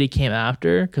another lady came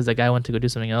after because the guy went to go do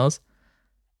something else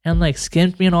and like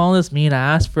skimped me on all this meat. I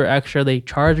asked for extra. They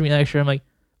charged me extra. I'm like,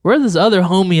 where's this other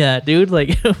homie at, dude?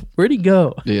 Like, where'd he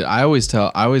go? Dude, I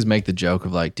always make the joke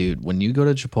of like, dude, when you go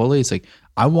to Chipotle, it's like,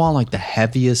 I want like the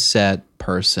heaviest set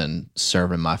person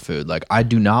serving my food. Like, I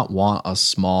do not want a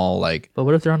small, like, But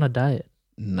what if they're on a diet?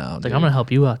 no, Like, dude. I'm going to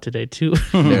help you out today too.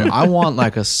 Dude, I want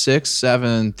like a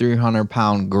 6'7",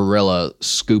 300-pound gorilla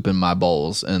scooping my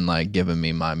bowls and like giving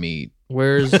me my meat.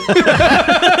 Where's Give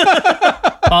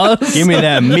me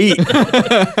that meat.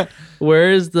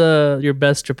 Where is your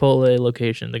best Chipotle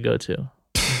location to go to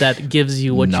that gives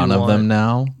you what you want? None of them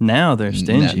now. Now they're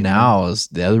stingy. Now is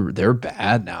they're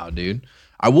bad now, dude.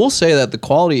 I will say that the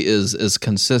quality is as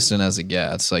consistent as it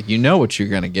gets. Like, you know what you're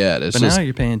gonna get. It's But just now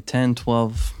you're paying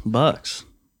 $10-$12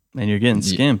 and you're getting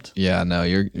skimped. yeah, no,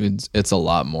 it's a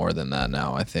lot more than that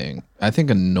now. I think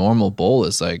a normal bowl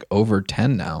is like over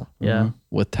 10 now. Yeah.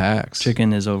 with tax.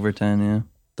 Chicken is over 10, yeah.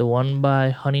 The one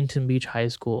by Huntington Beach High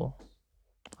School.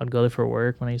 I'd go there for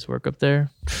work when I used to work up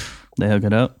there. They hook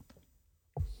it up.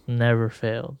 Never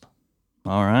failed.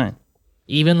 All right.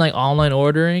 Even like online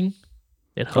ordering.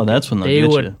 That's when they'll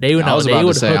get you. They would. I was they about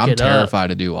would to say hook I'm it terrified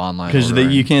to do online Because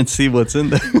ordering. you can't see what's in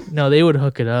there. up. No, they would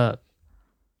hook it up.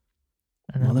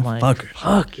 And I'm like, Motherfuckers.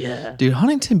 fuck yeah. Dude,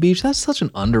 Huntington Beach, that's such an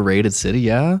underrated city,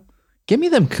 yeah? Give me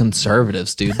them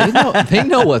conservatives, dude. They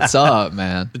know what's up,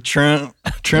 man. The Trump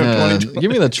Yeah, 2020.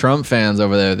 give me the Trump fans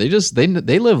over there.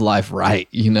 They live life right,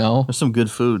 you know? There's some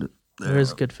good food there.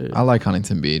 There's good food. I like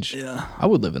Huntington Beach. Yeah. I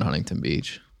would live in Huntington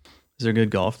Beach. Is there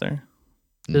good golf there?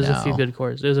 There's a few No. good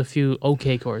courses. There's a few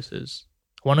okay courses.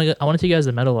 I want to take you guys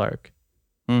to Meadowlark.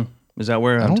 Is that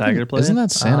where I don't Tiger think- plays? Isn't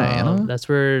that Santa Ana? That's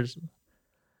where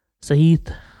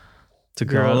Sahith Grew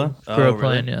grew up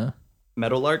playing. Yeah,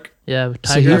 Meadowlark? yeah.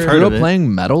 So he Tiger. heard grew of up it.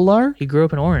 playing Meadowlark? He grew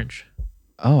up in Orange.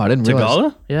 Oh, I didn't realize.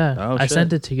 Tagala? Yeah, Oh, I shit.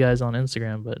 sent it to you guys on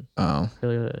Instagram, but Oh,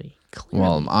 clearly.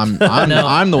 well, I'm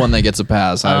the one that gets a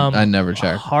pass. I never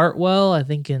check. Hartwell, I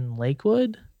think in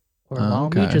Lakewood or Long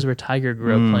okay. Beach is where Tiger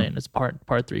grew up playing. It's part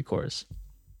 3 course.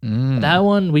 Mm. That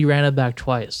one we ran it back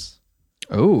twice.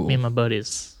 Oh. Me and my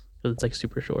buddies. 'Cause it's like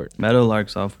super short.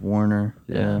 Meadowlark's off Warner.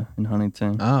 Yeah. Yeah, in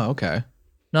Huntington. Oh, okay.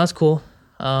 No, it's cool.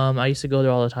 I used to go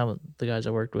there all the time with the guys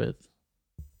I worked with.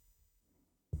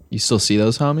 You still see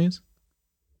those homies?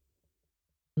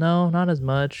 No, not as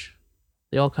much.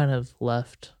 They all kind of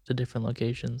left to different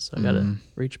locations, so I gotta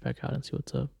reach back out and see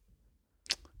what's up.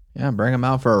 Yeah, bring them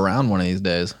out for a round one of these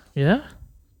days. Yeah.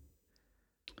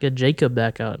 Get Jacob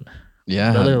back out.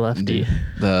 Yeah. Another lefty.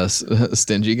 The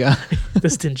stingy guy. The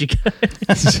stingy guy.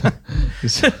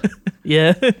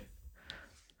 Yeah.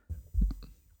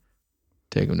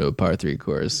 Take him to a par 3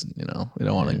 course. You know, we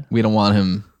don't want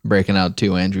him breaking out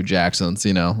 2 Andrew Jacksons.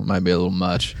 You know, it might be a little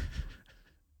much.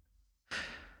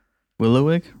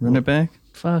 Willowick, run it back.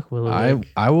 Fuck Willowick.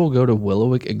 I will go to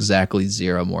Willowick exactly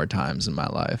 0 more times in my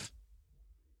life.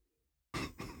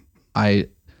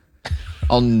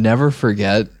 I'll never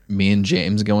forget me and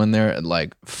James going there at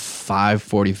like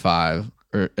 5:45,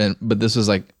 but this was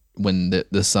like when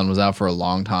the sun was out for a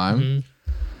long time,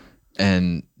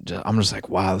 and I'm just like,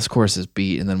 wow, this course is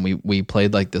beat. And then we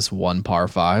played like this one par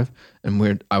 5,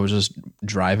 and I was just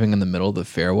driving in the middle of the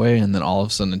fairway, and then all of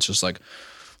a sudden it's just like.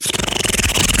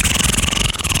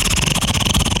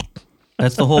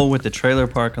 That's the hole with the trailer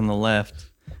park on the left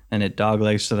and it dog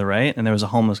legs to the right. And there was a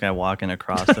homeless guy walking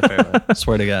across the fairway. I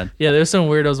swear to God. Yeah, there's some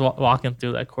weirdos walking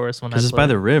through that course when I Because it's by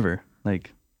the river.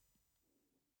 Like,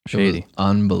 It shady. was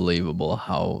unbelievable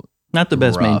how Not the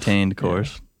best rough. maintained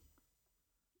course.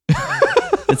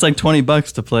 It's like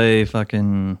 $20 to play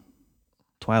fucking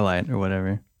Twilight or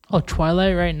whatever. Oh,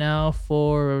 Twilight right now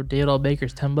for David L.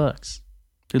 Baker's $10.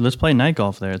 Dude, let's play night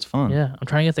golf there. It's fun. Yeah, I'm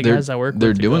trying to get the guys I work with.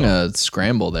 They're to doing go. a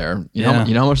scramble there. You Yeah.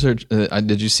 know how much they're.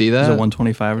 Did you see Is that? it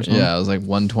 125 or something? Yeah, it was like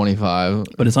 125.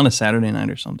 But it's on a Saturday night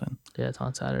or something. Yeah, it's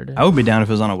on Saturday. I would be down if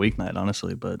it was on a weeknight,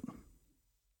 honestly, but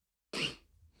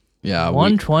Yeah,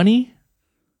 120.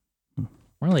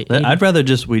 We're like 80. I'd rather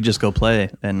we just go play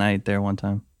at night there one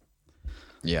time.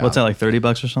 yeah. What's that, like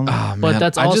 $30 or something? Oh, man. But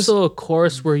that's I just- also a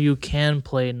course where you can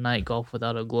play night golf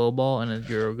without a glow ball, and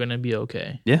you're gonna be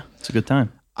okay. Yeah, it's a good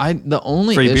time. the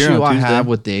only Free beer issue on I Tuesday. have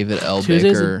with David L.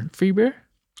 Tuesdays Baker. a free beer.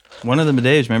 One of the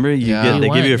days, remember? Yeah. They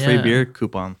give you a free Yeah. beer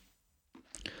coupon.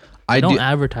 Don't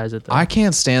advertise it though. I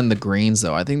can't stand the greens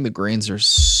though. I think the greens are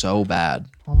so bad.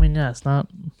 I mean, yeah, it's not.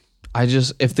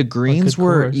 If the greens good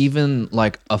were course. even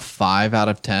like a 5 out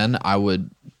of 10, I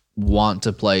would want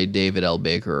to play David L.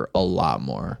 Baker a lot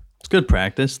more. It's good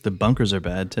practice. The bunkers are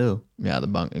bad too. Yeah, the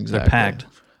bunk They're exactly. packed.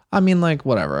 I mean, like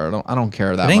whatever. I don't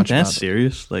care that It ain't much. that about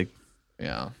serious. Like, it.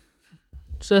 Yeah.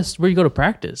 It's just where you go to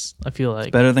practice. I feel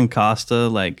like. better than Costa.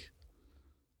 Like,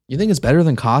 You think it's better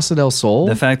than Costa del Sol?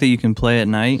 the fact that you can play at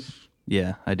night.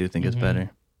 Yeah, I do think it's better.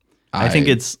 I think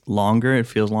it's longer. It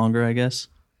feels longer, I guess.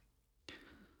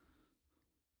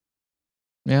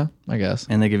 Yeah, I guess.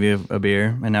 And they give you a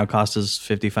beer, and now Costa's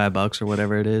 $55 or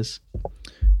whatever it is.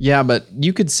 Yeah, but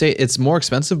you could say it's more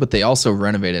expensive, but they also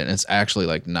renovate it, and it's actually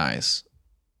like nice,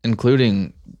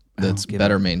 including that's give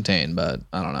better maintained. But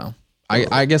I don't know.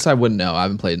 I guess I wouldn't know. I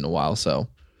haven't played in a while, so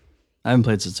I haven't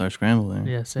played since our scramble there.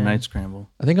 Yeah, same. Night scramble.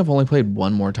 I think I've only played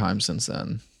one more time since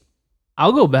then.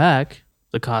 I'll go back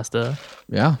to Costa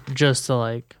Yeah, just to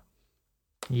like,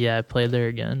 yeah, I played there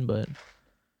again, but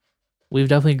we've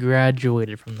definitely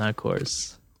graduated from that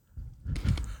course.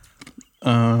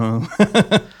 You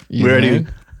we think?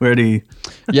 already.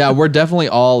 Yeah, we're definitely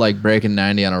all like breaking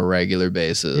 90 on a regular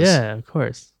basis. Yeah, of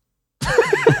course.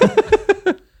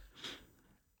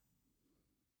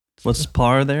 What's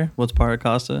par there? What's par at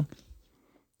Costa?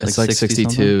 it's like 60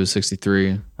 62,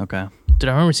 63. Okay. Did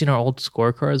I remember seeing our old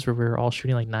scorecards where we were all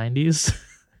shooting like 90s?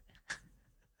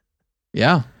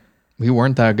 Yeah, we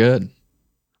weren't that good.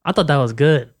 I thought that was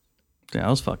good. Yeah, I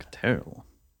was fucking terrible.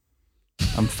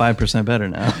 I'm 5% better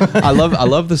now. I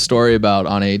love the story about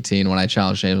on 18 when I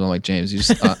challenged James. I'm like, James, you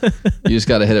just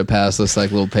got to hit it past this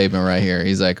like little pavement right here.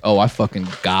 He's like, oh, I fucking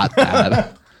got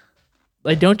that.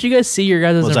 Like, don't you guys see your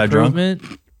guys' Was I drunk?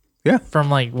 improvement? Yeah. From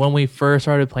like when we first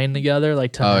started playing together,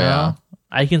 like to Oh, now, yeah.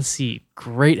 I can see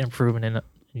great improvement in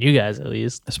you guys at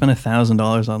least. I spent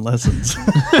 $1,000 on lessons.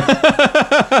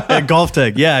 At Golf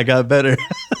Tech. Yeah, I got better.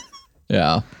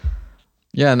 Yeah.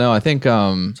 Yeah, no, I think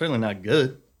Certainly not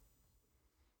good.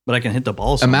 But I can hit the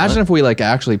ball. imagine if we like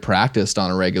actually practiced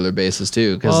on a regular basis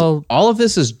too, because Well- all of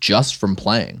this is just from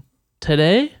playing.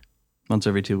 Today, once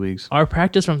every 2 weeks. our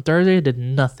practice from Thursday did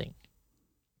nothing.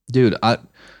 Dude,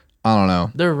 I don't know.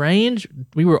 The range,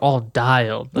 we were all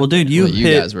dialed. Well, dude, you Well, you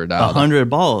hit guys were dialed. 100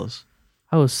 balls.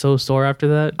 I was so sore after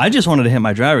that. I just wanted to hit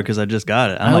my driver because I just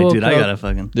got it. I'm I like, woke dude, I up- gotta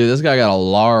fucking. Dude, this guy got a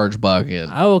large bucket.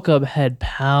 I woke up head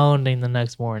pounding the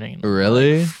next morning.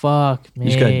 Really? Fuck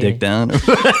me. You just got dick down.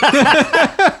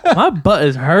 My butt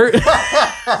is hurt.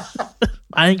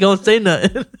 I ain't gonna say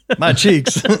nothing. My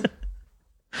cheeks.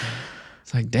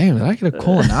 It's like, damn, did I get a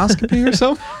colonoscopy or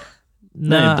something?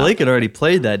 Man, Blake had already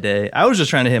played that day. I was just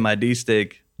trying to hit my D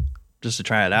stick just to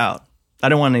try it out. I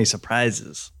didn't want any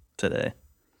surprises today.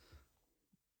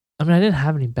 I mean, I didn't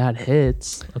have any bad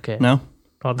hits. Okay. No?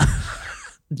 Hold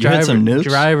You had some nukes?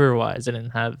 Driver wise, I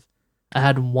didn't have. I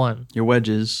had one. Your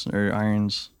wedges or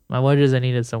irons. My wedges, I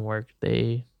needed some work.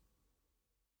 I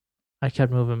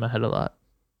kept moving my head a lot.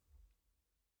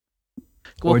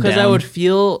 Well, Or because I down. would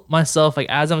feel myself like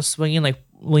as I'm swinging, like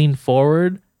lean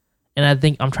forward, and I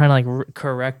think I'm trying to like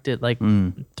correct it like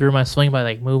through my swing by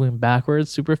like moving backwards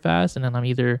super fast, and then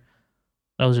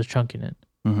I was just chunking it.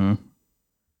 Mm-hmm.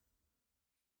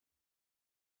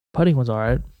 Putting was all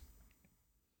right.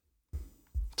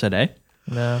 Today?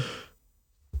 No.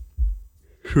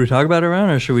 Should we talk about it around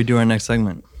or should we do our next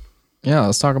segment? Yeah,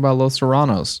 let's talk about Los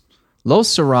Serranos. Los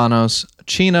Serranos,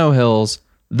 Chino Hills,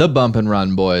 the Bump and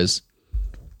Run boys.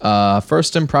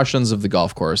 First impressions of the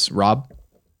golf course. Rob?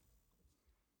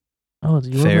 Oh, it's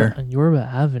Fair. Yorba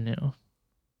Avenue.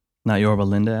 Not Yorba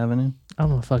Linda Avenue?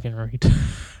 I'm a fucking retard.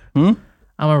 Hmm?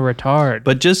 I'm a retard.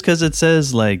 But just because it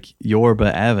says like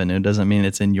Yorba Avenue doesn't mean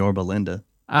it's in Yorba Linda.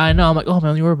 I know. I'm like, oh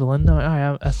man, Yorba Linda. All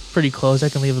right, that's pretty close. I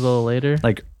can leave a little later.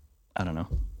 Like, I don't know.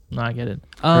 No, I get it.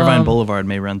 Irvine Boulevard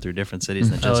may run through different cities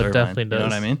than just it Irvine. definitely does. You know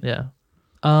what I mean? Yeah.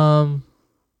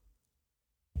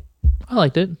 I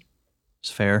liked it. It's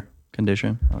fair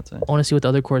condition, I would say. I want to see what the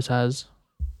other course has.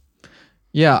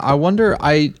 Yeah, I wonder.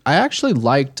 I actually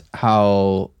liked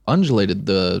how undulated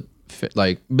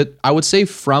but I would say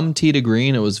from tee to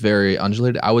green, it was very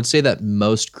undulated. I would say that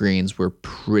most greens were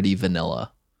pretty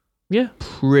vanilla. Yeah.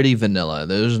 Pretty vanilla.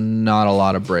 There's not a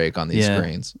lot of break on these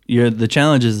greens. The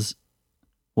challenge is,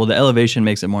 well, the elevation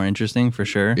makes it more interesting for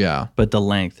sure. Yeah. But the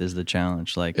length is the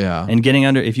challenge. Like, Yeah. and getting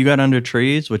under, if you got under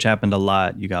trees, which happened a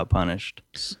lot, you got punished.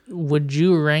 Would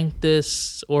you rank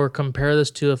this or compare this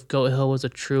to if Goat Hill was a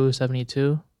true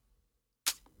 72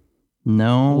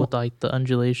 No, with like the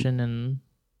undulation and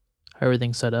how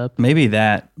everything's set up? maybe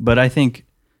that. But I think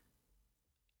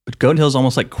Goat Hill's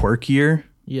almost like quirkier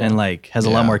Yeah. and like has a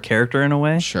lot Yeah. more character in a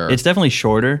way. Sure. It's definitely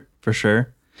shorter for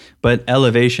sure. But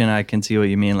elevation, I can see what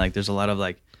you mean. Like there's a lot of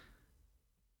like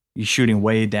you shooting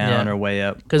way down Yeah. or way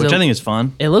up, 'Cause which it- I think is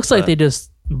fun. It looks like But- they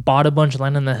just bought a bunch of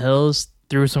land in the hills,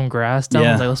 threw some grass down.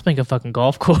 Yeah. Was like, let's make a fucking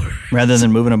golf course. Rather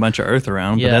than moving a bunch of earth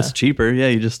around. But Yeah. that's cheaper. Yeah,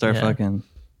 you just start Yeah. fucking.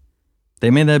 They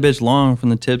made that bitch long from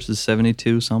the tips to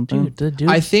 72 something. Dude, the dude.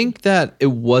 I think that it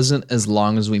wasn't as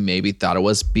long as we maybe thought it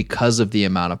was because of the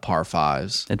amount of par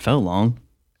fives. It felt long.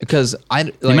 Because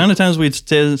The amount of times we'd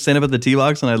stand up at the tee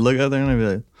box and I'd look out there and I'd be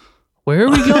like, Where are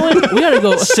we going? We gotta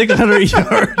go. 600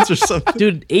 yards or something.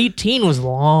 Dude, 18 was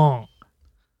long.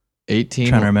 18.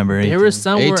 Trying to remember. There 18. was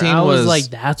somewhere 18 I was was- like,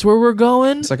 that's where we're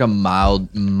going? It's like a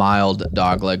mild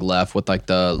dog leg left with like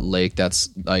the lake that's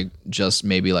like just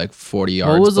maybe like 40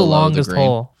 yards. What was the below longest green.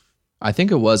 hole? I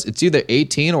think it's either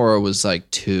 18 or it was like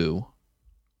 2.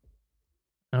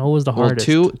 And what was the Well, hardest?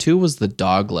 2 was the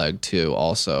dog leg too.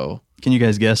 Also, Can you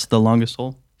guys guess the longest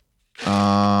hole?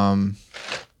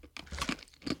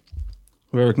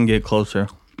 Whoever can get closer.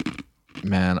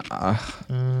 man,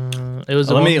 It was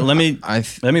the Let one- me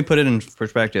let me put it in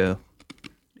perspective.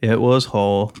 It was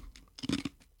hole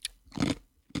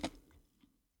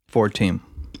 14.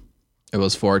 it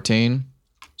was 14.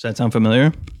 Does that sound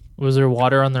familiar? Was there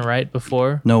water on the right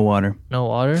before? No water. No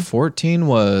water? 14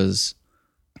 was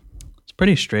It's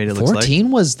pretty straight. It looks like.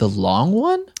 14 was the long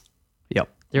one. Yep.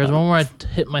 There was one where I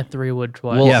hit my 3-wood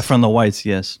twice. Well, Yeah, from the whites.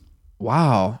 Yes.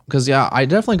 Wow, because I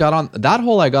definitely got on that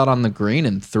hole. I got on the green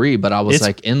in 3, but I was It's-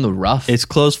 like in the rough. It's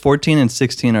close. 14 and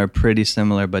 16 are pretty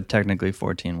similar, but technically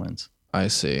 14 wins. I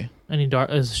see. Any dark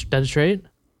is dead straight?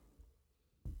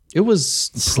 It was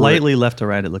Slightly left to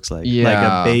right. It looks like. Like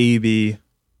Yeah. a baby.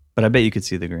 But I bet you could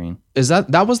see the green. Is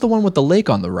that was the one with the lake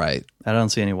on the right? I don't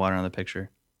see any water on the picture.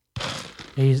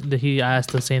 He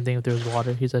asked the same thing if there was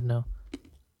water. He said no.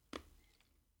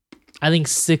 I think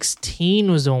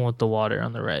 16 was the one with the water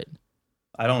on the right.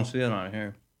 I don't see it on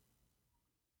here.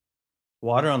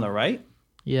 Water on the right?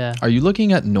 Yeah. Are you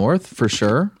looking at north for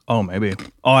sure? Oh, maybe.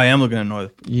 Oh, I am looking at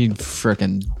north. You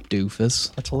frickin'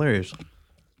 doofus. That's hilarious.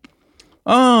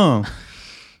 Oh.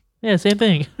 Yeah, same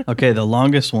thing. Okay, the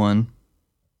longest one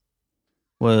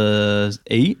was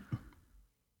 8.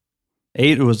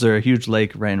 8 was there a huge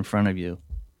lake right in front of you,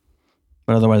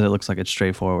 but otherwise it looks like it's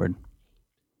straightforward.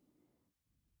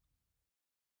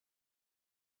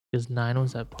 Because 9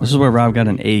 was that part. This is where Rob got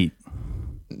an 8.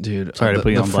 Dude, Sorry to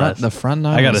put you on blast. The front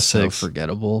 9 I got was a so 6.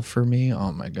 forgettable for me.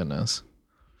 Oh my goodness.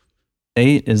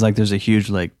 8 is like there's a huge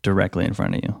lake directly in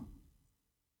front of you.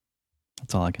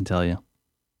 That's all I can tell you.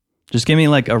 Just give me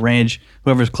like a range,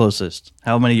 whoever's closest.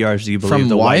 How many yards do you believe From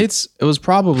the whites, it was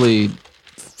probably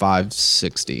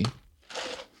 560.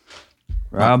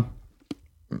 Rob?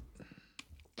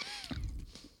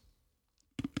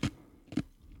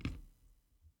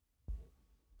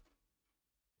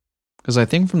 Because I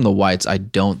think from the whites, I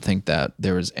don't think that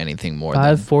there was anything more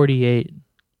 548.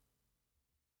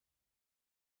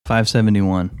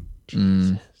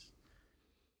 571.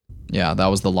 Yeah, that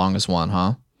was the longest one,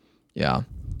 huh? Yeah.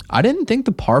 I didn't think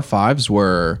the par 5s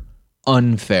were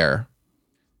unfair.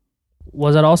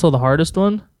 Was that also the hardest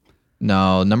one?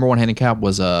 No, number 1 handicap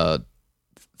was a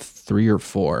 3 or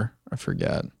 4. I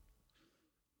forget.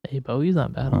 Hey, bogey's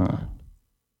not bad on that.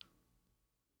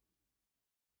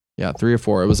 Yeah, 3 or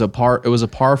 4. It was a par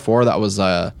 4 that was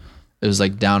it was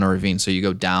like down a ravine, so you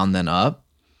go down then up.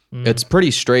 It's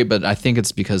pretty straight, but I think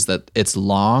it's because that it's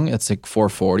long. It's like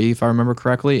 440 if I remember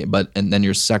correctly, and then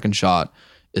your second shot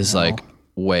is like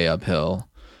way uphill.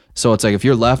 So it's like if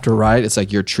you're left or right, it's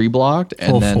like you're tree blocked,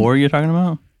 and Full then 4 you're talking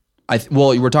about?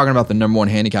 well, you were talking about the number 1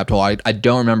 handicap hole. I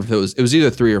don't remember if it was either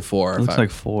 3 or 4. It looks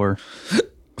like 4.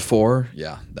 4.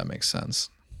 Yeah, that makes sense.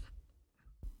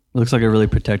 It looks like a really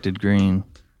protected green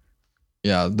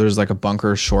Yeah, there's like a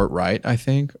bunker short right, I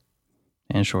think.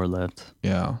 and short left.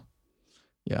 Yeah,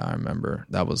 I remember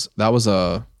that was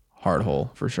a hard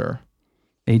hole for sure.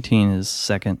 18 is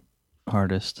second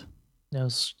hardest That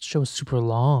was super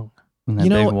long. in that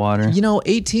big water.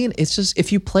 18. It's just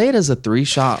if you play it as a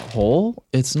 3-shot hole,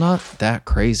 it's not that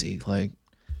crazy. Like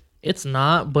It's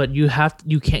not, but you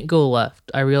can't go left.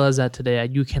 I realized that today.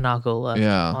 You cannot go left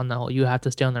on the hole. You have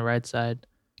to stay on the right side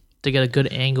to get a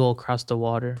good angle across the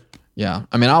water. Yeah,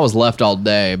 I mean, I was left all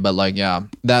day, but like, yeah,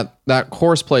 that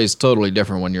course play is totally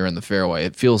different when you're in the fairway.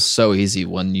 It feels so easy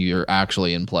when you're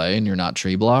actually in play and you're not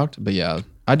tree blocked. But yeah,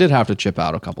 I did have to chip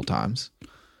out a couple times,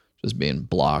 just being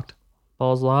blocked.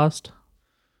 Balls lost.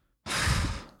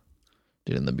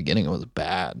 Dude, in the beginning, it was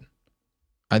bad.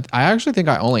 I actually think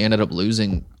I only ended up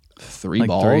losing 3 Like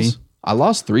balls. 3? I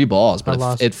lost 3 balls,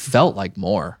 but it felt like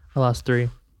more. I lost 3.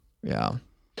 Yeah,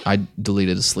 I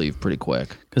deleted the sleeve pretty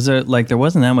quick. Because there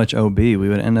wasn't that much OB. We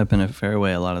would end up in a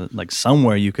fairway a lot of, like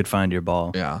somewhere you could find your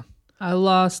ball. Yeah. I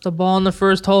lost the ball in the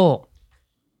first hole.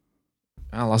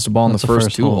 I lost a ball in the What's the first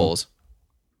first 2 hole? holes.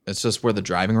 It's just where the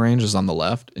driving range is on the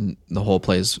left and the whole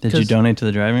plays. Did you donate to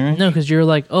the driving range? No, because you're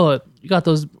like, oh, you got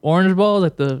those orange balls,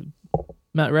 like the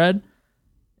matte red.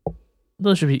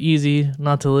 Those should be easy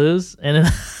not to lose. And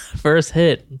then first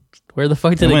hit, where the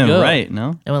fuck did It it went go? right,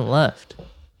 no? It went left.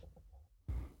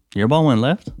 Your ball went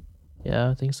left?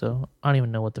 Yeah, I think so. I don't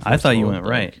even know what the first I thought you hole went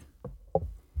looked right. like.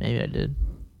 Maybe I did.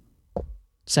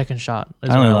 Second shot.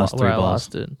 Is I only where lost 3 where I balls.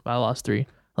 lost it. I lost 3.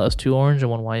 I lost 2 orange and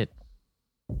 1 white.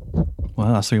 Well,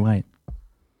 I lost 3 white.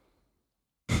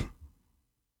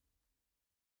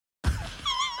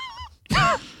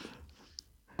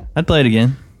 I'd play it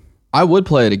again. I would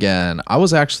play it again. I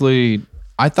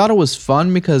thought it was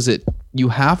fun because you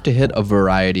have to hit a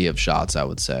variety of shots, I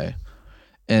would say.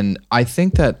 And I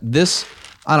think that this,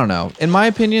 I don't know, in my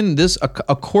opinion,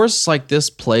 a course like this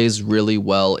plays really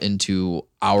well into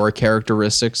our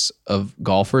characteristics of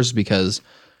golfers because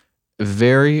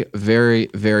very, very,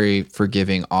 very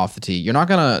forgiving off the tee. You're not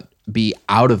going to be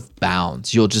out of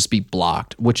bounds. You'll just be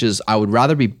blocked, which is, I would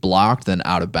rather be blocked than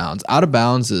out of bounds. Out of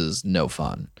bounds is no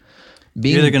fun.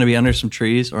 You're either going to be under some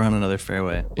trees or on another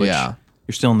fairway. Which Yeah.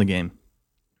 You're still in the game.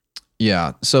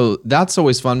 Yeah. So that's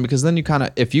always fun because then you kind of,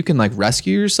 if you can like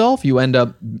rescue yourself, you end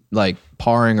up like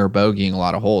parring or bogeying a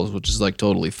lot of holes, which is like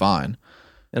totally fine.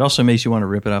 It also makes you want to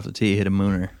rip it off the tee, hit a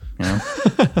mooner, you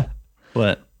know?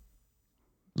 What?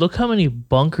 Look how many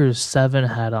bunkers 7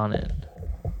 had on it.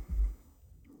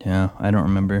 Yeah, I don't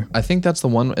remember. I think that's the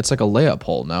one. It's like a layup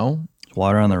hole, no?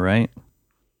 Water on the right.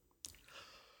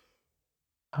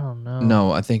 I don't know.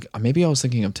 No, I think maybe I was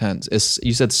thinking of 10s.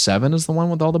 You said 7 is the one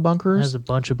with all the It bunkers? has a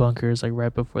bunch of bunkers like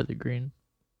right before the green.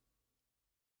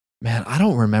 Man, I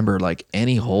don't remember like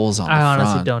any holes on the I front.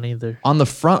 honestly don't either. On the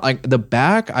front, like the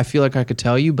back, I feel like I could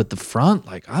tell you, but the front,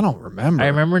 like I don't remember. I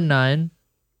remember 9,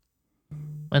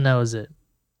 and that was it.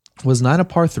 Was 9 a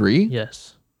par 3?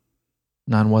 Yes.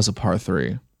 9 was a par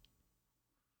 3.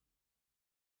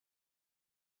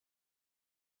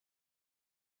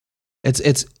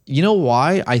 It's you know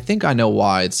why? I think I know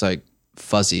why. It's like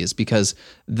fuzzy is because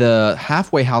the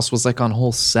halfway house was like on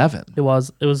hole 7. It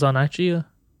was on actually.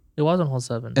 It was on hole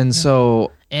 7. And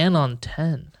so and on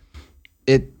 10.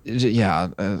 I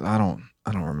don't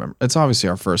remember. It's obviously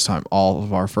all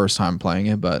of our first time playing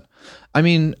it, but I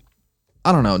mean,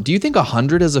 I don't know. Do you think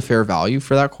 100 is a fair value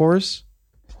for that course?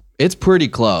 It's pretty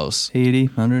close. 80,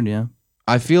 100, yeah.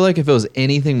 I feel like if it was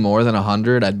anything more than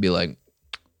 100, I'd be like,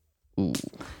 ooh.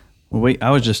 Well, wait,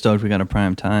 I was just stoked we got a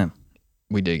prime time.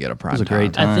 We did get a prime It was a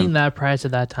great I time. think that price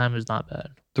at that time is not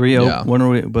bad. When are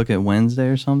we book it? Wednesday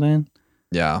or something?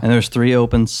 Yeah. And there's 3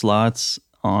 open slots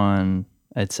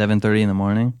at 7:30 in the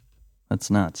morning. That's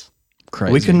nuts.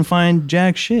 Crazy. We couldn't find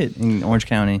jack shit in Orange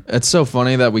County. It's so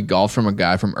funny that we golf from a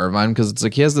guy from Irvine because it's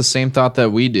like he has the same thought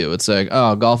that we do. It's like,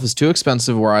 oh, golf is too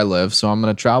expensive where I live, so I'm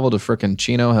going to travel to frickin'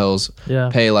 Chino Hills,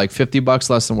 pay like $50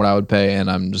 less than what I would pay,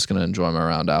 and I'm just going to enjoy my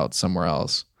round out somewhere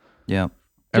else. Yeah.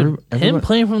 Him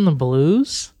playing from the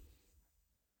Blues?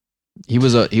 He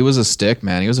was a stick,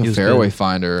 man. He was a fairway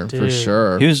finder for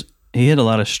sure. He hit a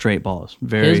lot of straight balls.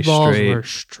 Very His balls straight. were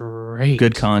straight.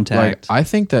 Good contact. Like, I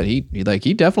think that he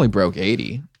definitely broke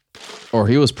 80. Or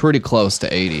he was pretty close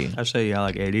to 80. I'd say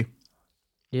like 80.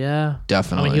 Yeah.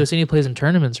 Definitely. I mean, he was saying he plays in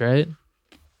tournaments, right?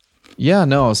 Yeah,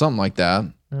 no, something like that.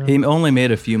 He only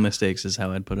made a few mistakes is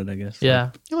how I'd put it, I guess.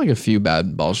 Yeah. He had like a few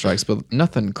bad ball strikes, but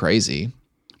nothing crazy.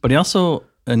 But he also,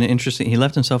 he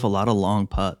left himself a lot of long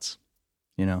putts,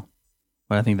 But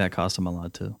I think that cost him a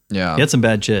lot too. Yeah. He had some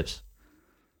bad chips.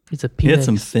 He's a He had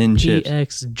some thin chips.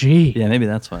 PXG. Yeah, maybe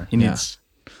that's why. He needs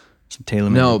some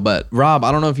tailor-made. No, but Rob,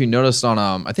 I don't know if you noticed on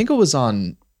I think it was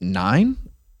on 9.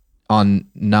 On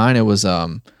 9 it was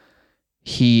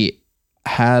he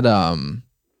had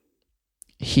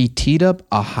he teed up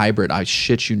a hybrid, I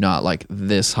shit you not, like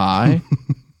this high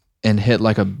and hit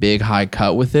like a big high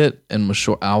cut with it and was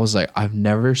short. I was like, I've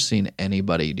never seen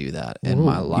anybody do that in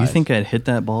my life. You think I'd hit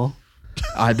that ball?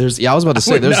 I was about to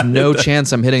say there's no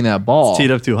chance I'm hitting that ball. It's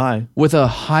teed up too high. With a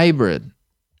hybrid,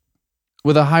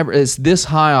 it's this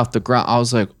high off the ground. I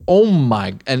was like, oh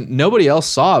my, and nobody else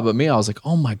saw it but me. I was like,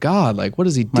 oh my God, like, what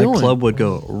is he doing? My club would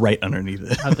go right underneath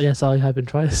it. I saw it happen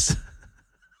twice.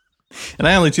 And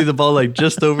I only teed the ball like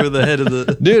just over the head of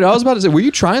the... Dude, I was about to say, were you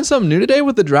trying something new today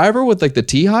with the driver with like the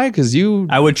tee high? Because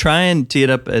I would try and tee it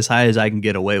up as high as I can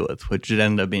get away with, which would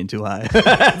end up being too high.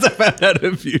 I found out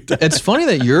a few times. It's funny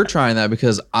that you're trying that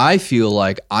because I feel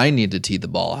like I need to tee the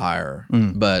ball higher.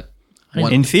 But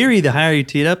in theory, the higher you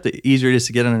tee it up, the easier it is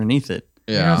to get underneath it.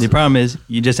 Yeah. The problem is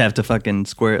you just have to fucking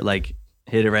square it, like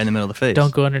hit it right in the middle of the face.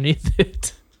 Don't go underneath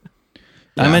it.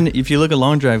 Yeah. I mean, if you look at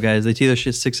long drive guys, they tee their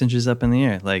shit 6 inches up in the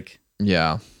air. Like,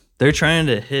 yeah. They're trying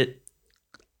to hit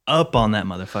up on that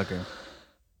motherfucker.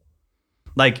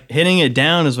 Like, hitting it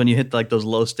down is when you hit like those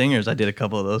low stingers. I did a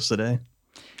couple of those today.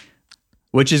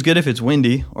 Which is good if it's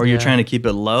windy or you're trying to keep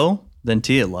it low, then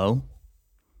tee it low.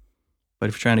 But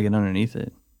if you're trying to get underneath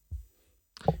it.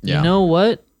 Yeah. You know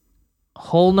what?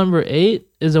 Hole number 8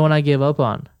 is the one I gave up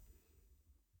on.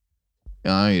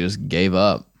 Oh, you just gave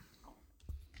up.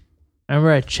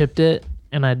 Remember I chipped it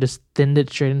and I just thinned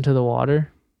it straight into the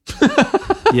water?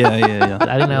 Yeah.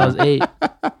 I think that was 8.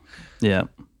 Yeah.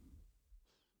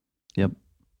 Yep.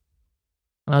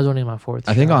 I was only my 4th.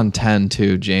 I think shot. on 10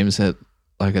 too, James hit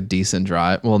like a decent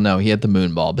drive. Well, no, he hit the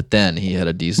moon ball, but then he hit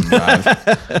a decent drive.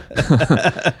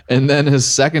 And then his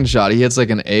second shot, he hits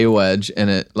like an A wedge and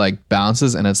it like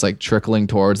bounces and it's like trickling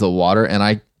towards the water. And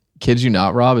I kid you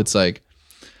not, Rob, it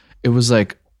was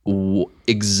like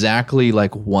exactly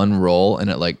like one roll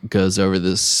and it like goes over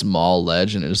this small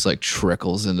ledge and it just like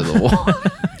trickles into the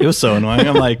water. It was so annoying.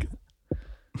 I'm like,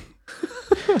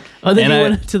 Oh, then you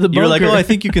went to the bunker. You were like, oh, I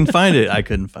think you can find it. I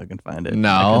couldn't fucking find it. No.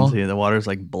 I couldn't see it. The water's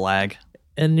like black.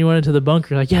 And you went into the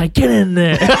bunker. Like, yeah, get in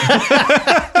there.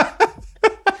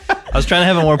 I was trying to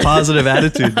have a more positive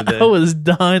attitude today. I was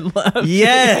dying laughing.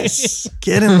 Yes.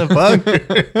 Get in the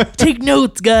bunker. Take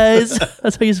notes, guys.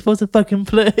 That's how you're supposed to fucking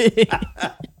play.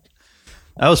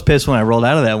 I was pissed when I rolled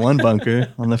out of that one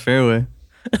bunker on the fairway.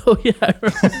 Oh, yeah. I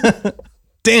remember.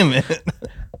 Damn it.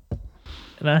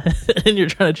 And you're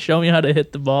trying to show me how to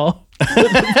hit the ball.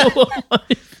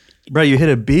 Bro, you hit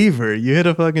a beaver. You hit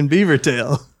a fucking beaver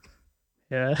tail.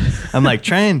 Yeah. I'm like,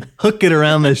 try and hook it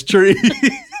around this tree.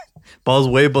 Ball's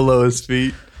way below his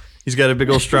feet. He's got a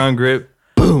big old strong grip.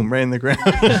 Boom, right in the ground.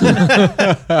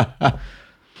 That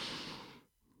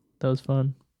was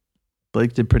fun.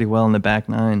 Blake did pretty well in the back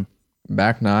 9.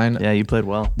 Back 9. Yeah, you played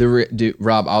well. Dude,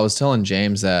 Rob, I was telling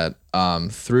James that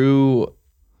through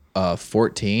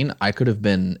 14, I could have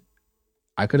been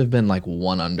like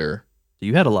 1 under.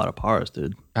 You had a lot of pars,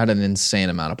 dude. I had an insane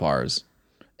amount of pars.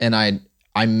 And I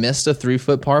missed a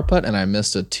 3-foot par putt and I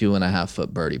missed a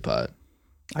 2.5-foot birdie putt.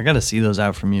 I got to see those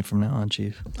out from you from now on,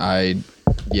 Chief.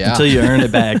 Yeah. Until you earn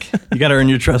it back. You got to earn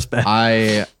your trust back.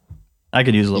 I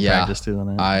could use a little practice too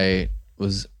on that.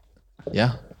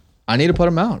 I need to put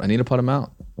them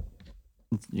out.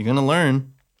 You're going to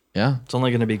learn. Yeah. It's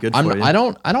only going to be good for you. I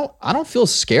don't feel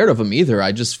scared of them either.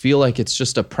 I just feel like it's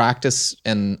just a practice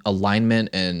and alignment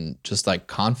and just like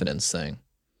confidence thing.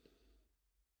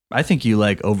 I think you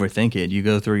like overthink it. You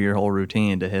go through your whole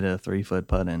routine to hit a 3-foot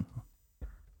putt in.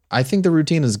 I think the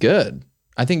routine is good.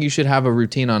 I think you should have a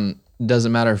routine on,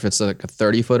 doesn't matter if it's like a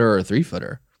 30-footer or a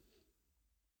 3-footer.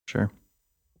 Sure.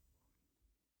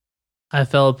 I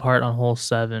fell apart on hole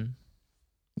 7.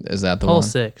 Is that the hole one?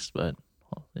 6, but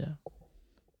yeah.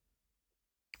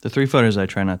 The 3-footers I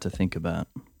try not to think about.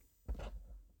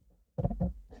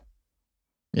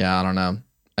 Yeah, I don't know.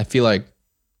 I feel like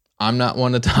I'm not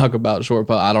one to talk about short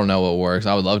putt. I don't know what works.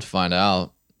 I would love to find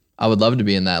out. I would love to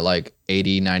be in that like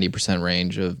 80-90%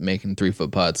 range of making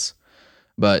 3-foot putts.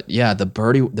 But yeah, the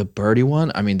birdie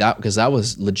one, I mean that because that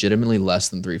was legitimately less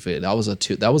than 3 feet. That was a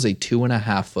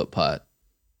 2.5 foot putt.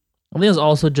 I think it was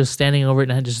also just standing over it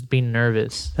and just being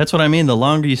nervous. That's what I mean. The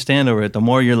longer you stand over it, the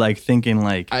more you're like thinking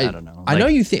like, I don't know. I know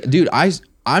you think, dude,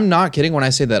 I'm not kidding when I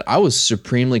say that I was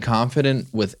supremely confident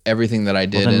with everything that I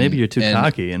did. Well, then maybe you're too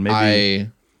cocky and maybe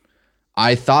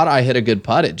I thought I hit a good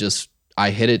putt. I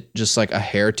hit it just like a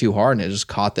hair too hard and it just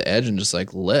caught the edge and just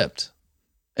like lipped.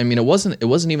 I mean, it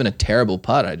wasn't even a terrible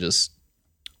putt. I just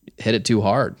hit it too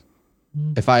hard.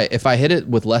 If I hit it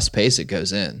with less pace, it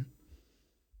goes in.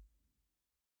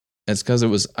 It's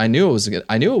because I knew it wasn't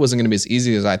going to be as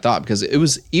easy as I thought because it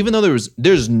was, even though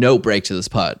there's no break to this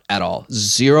putt at all,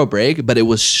 0 break, but it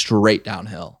was straight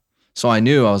downhill. So I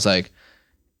was like,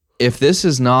 if this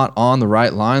is not on the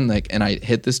right line, like, and I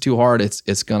hit this too hard,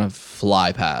 it's going to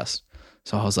fly past.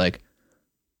 So I was like,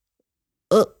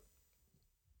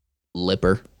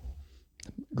 lipper,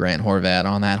 Grant Horvat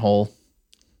on that hole,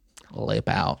 lip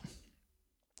out.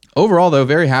 Overall though,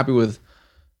 very happy with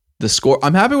the score.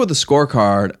 I'm happy with the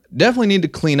scorecard. Definitely need to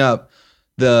clean up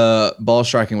the ball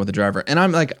striking with the driver. And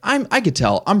I could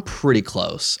tell I'm pretty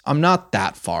close. I'm not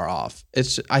that far off.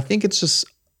 I think it's just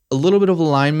a little bit of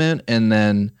alignment and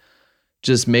then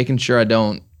just making sure I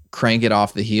don't crank it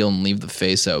off the heel and leave the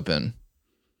face open.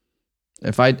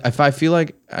 If I feel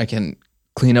like I can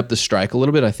clean up the strike a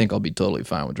little bit, I think I'll be totally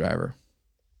fine with driver.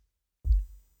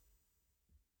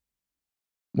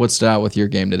 What stood out with your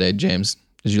game today, James?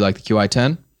 Did you like the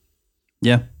QI10?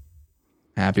 Yeah.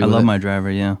 Happy with it? I love my driver,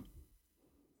 yeah.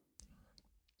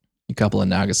 A couple of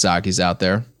Nagasaki's out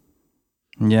there.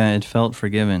 Yeah, it felt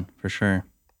forgiving for sure,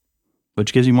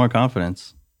 which gives you more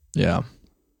confidence. Yeah.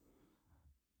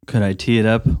 Could I tee it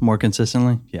up more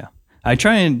consistently? Yeah. I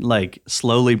try and like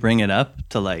slowly bring it up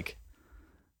to like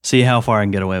see how far I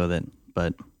can get away with it,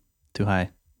 but too high.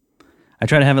 I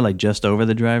try to have it like just over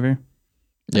the driver.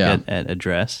 Like at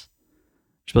address.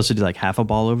 You're supposed to do like half a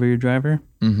ball over your driver.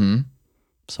 Mm-hmm.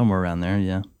 Somewhere around there,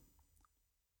 yeah.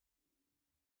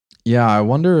 Yeah, I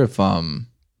wonder if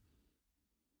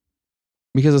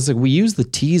because it's like we use the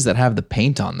tees that have the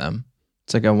paint on them.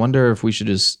 It's like I wonder if we should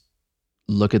just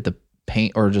look at the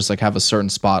paint or just like have a certain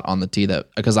spot on the tee that,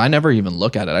 because I never even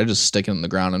look at it. I just stick it in the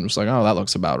ground and I'm just like, oh, that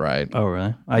looks about right. Oh,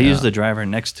 really? I use the driver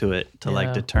next to it to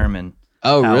like determine.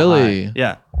 Oh, how really? high.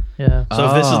 Yeah. Yeah. So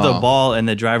if this is the ball and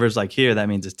the driver's like here, that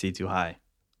means it's tee too high.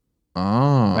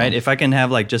 Oh. Right? If I can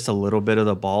have like just a little bit of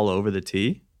the ball over the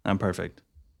tee, I'm perfect.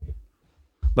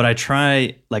 But I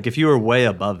try, like if you were way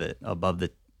above it, above the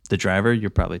driver,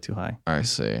 you're probably too high. I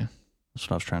see. That's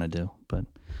what I was trying to do. But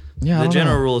yeah, the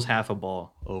general rule is half a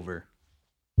ball over.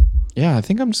 Yeah, I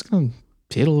think I'm just going to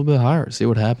tee it a little bit higher, see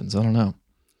what happens. I don't know.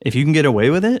 If you can get away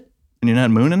with it and you're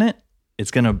not mooning it,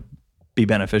 it's going to be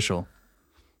beneficial.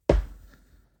 All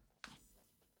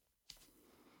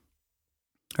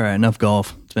right, enough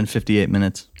golf. It's been 58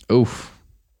 minutes. Oof.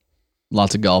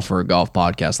 Lots of golf for a golf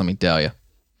podcast, let me tell you.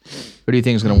 Who do you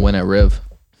think is going to win at Riv?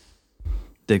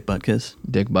 Dick Butkus.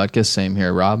 Dick Butkus, same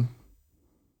here. Rob?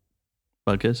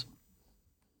 Butkus.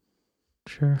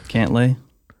 Sure. Cantlay.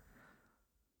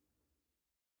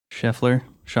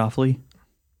 Shoffley.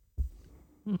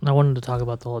 I wanted to talk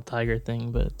about the whole Tiger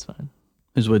thing, but it's fine.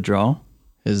 His withdrawal.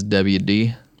 His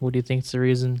WD. What do you think's the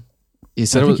reason? He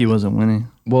said I think he wasn't winning.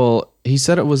 Well, he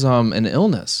said it was an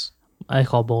illness. I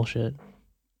call bullshit.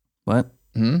 What?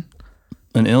 Hmm?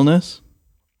 An illness?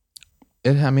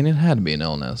 It had to be an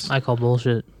illness. I call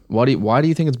bullshit. Why do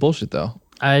you think it's bullshit though?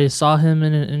 I saw him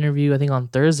in an interview, I think on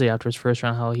Thursday after his first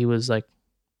round, how he was like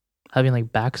having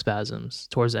like back spasms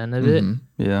towards the end of it.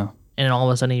 Yeah. And then all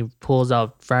of a sudden he pulls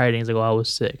out Friday and he's like, oh, I was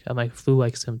sick. I'm like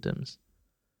flu-like symptoms.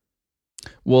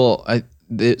 Well,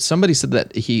 somebody said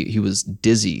that he was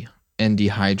dizzy and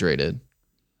dehydrated.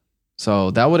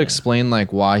 So that would explain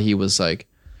like why he was like,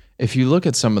 if you look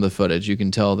at some of the footage, you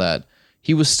can tell that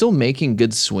he was still making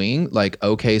good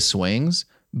okay swings,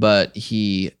 but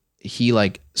he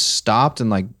like stopped and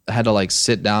like had to like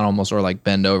sit down almost or like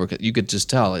bend over. You could just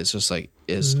tell it's just like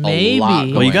it's Maybe. a lot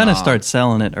going Well, you got to on. start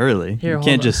selling it early. Here, You hold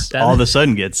can't on. just all of a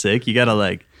sudden get sick. You got to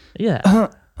like Yeah.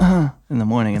 in the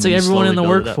morning. It's and like then everyone in slowly the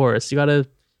build it up. workforce. You gotta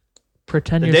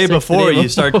pretend The you're day sick before you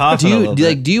start coughing a little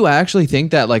bit. Do you actually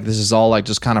think that like this is all like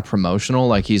just kind of promotional?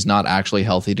 Like he's not actually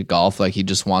healthy to golf. Like he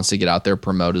just wants to get out there,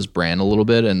 promote his brand a little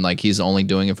bit, and like he's only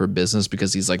doing it for business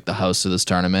because he's like the host of this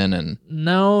tournament. And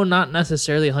No, not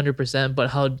necessarily 100%,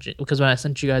 but because when I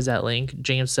sent you guys that link,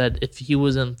 James said if he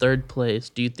was in third place,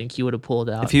 do you think he would have pulled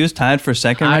out? If he was tied for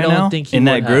second I right don't now think he in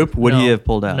would that have. group, would he No, have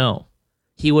pulled out? No.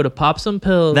 He would have popped some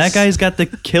pills. That guy's got the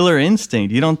killer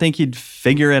instinct. You don't think he'd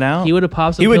figure it out? He would have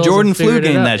popped some He would pills. Jordan and figured Fluke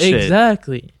it in out. that shit.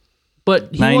 Exactly.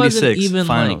 But he wasn't 96 even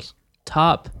finals. like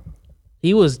top.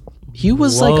 He was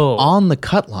like low. on the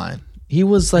cut line. He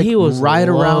was like He was right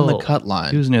around the low. cut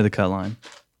line. He was near the cut line.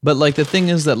 But like the thing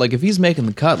is that like if he's making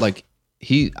the cut, like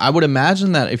I would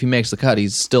imagine that if he makes the cut, he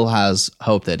still has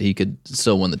hope that he could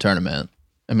still win the tournament.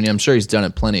 I mean, I'm sure he's done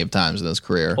it plenty of times in his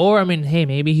career. Or I mean, hey,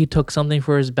 maybe he took something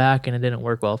for his back and it didn't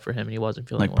work well for him, and he wasn't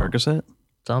feeling Like well. Percocet?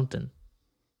 Something.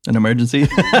 An emergency?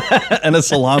 And a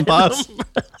salon pass?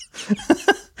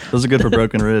 Those are good for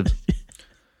broken ribs.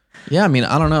 Yeah, I mean,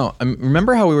 I don't know.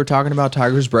 Remember how we were talking about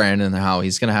Tiger's brand and how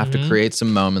he's going to have to create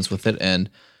some moments with it, and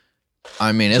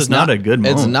I mean, it's not a good It's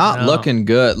moment. not No. looking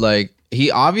good. Like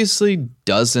he obviously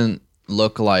doesn't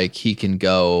look like he can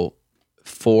go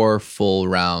 4 full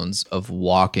rounds of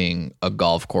walking a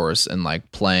golf course and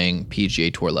like playing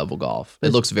PGA Tour level golf. It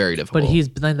looks very difficult. But he's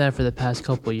been like that for the past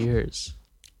couple of years,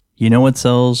 You know what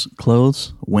sells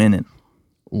clothes? Winning.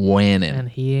 winning. and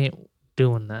he ain't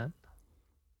doing that.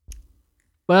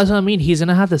 But that's what I mean. He's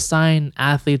gonna have to sign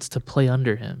athletes to play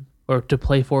under him or to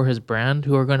play for his brand,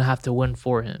 who are gonna have to win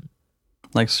for him.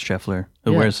 Like Scheffler,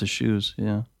 who Yeah. wears his shoes.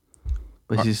 Yeah.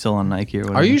 But he's still on Nike or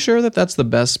whatever. Are you sure that that's the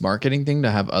best marketing thing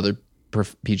to have other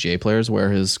PGA players wear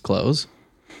his clothes?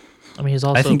 I mean, he's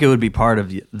also. I think it would be part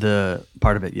of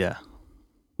it, yeah.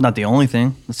 Not the only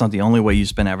thing. That's not the only way you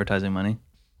spend advertising money.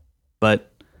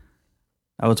 But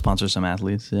I would sponsor some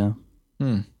athletes, yeah.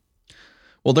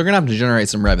 Well, they're going to have to generate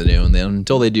some revenue, and then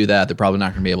until they do that, they're probably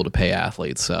not going to be able to pay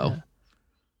athletes. So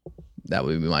that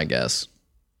would be my guess.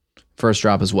 First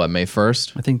drop is what, May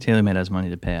 1st? I think TaylorMade has money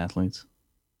to pay athletes.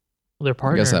 they're I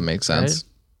partnered. guess that makes sense.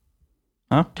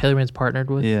 Huh? TaylorMade's partnered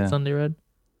with Yeah. Sunday Red.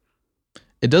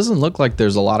 It doesn't look like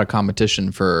there's a lot of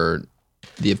competition for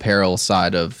the apparel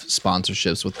side of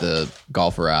sponsorships with the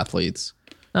golfer athletes.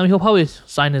 I mean, he'll probably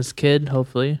sign his kid.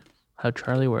 Hopefully, have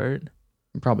Charlie wear it.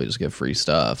 Probably just get free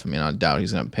stuff. I mean, I doubt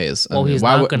he's going to pay his. Well, I mean, he's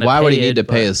why not would- gonna Why would pay he need it, to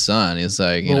pay but- his son? He's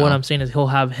like, But what I'm saying is, he'll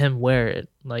have him wear it.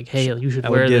 Like, hey, you should I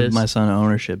wear would give this. my son an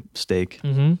ownership stake.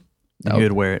 Mm-hmm. And he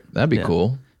would wear it. that'd be Yeah.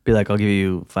 cool. Be like, I'll give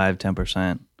you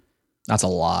 5-10% That's a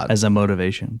lot. as a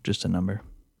motivation, just a number.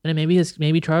 And then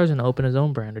maybe Charlie's gonna open his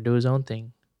own brand or do his own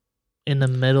thing in the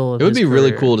middle of. It would his be really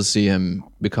career. cool to see him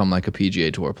become like a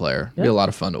PGA Tour player. It'd be a lot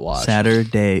of fun to watch.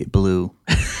 Saturday blue,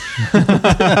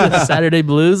 Saturday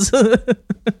Blues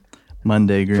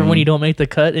Monday green. from when you don't make the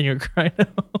cut and you're crying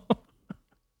out.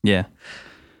 Yeah.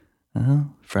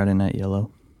 Friday night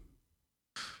yellow.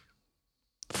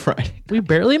 Friday. We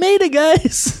barely made it,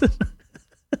 guys.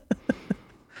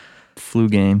 Flu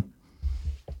game.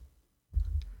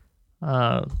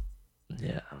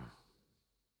 Yeah.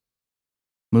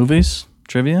 Movies?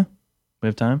 Trivia? We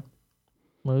have time?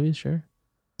 Movies, sure.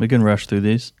 We can rush through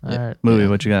these. All right. Movie,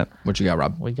 what you got? What you got,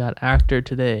 Rob? We got actor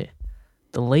today,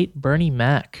 the late Bernie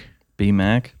Mac. B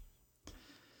Mac.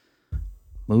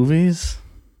 Movies?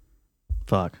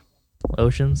 Fuck.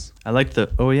 Oceans. I like the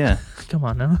yeah. Come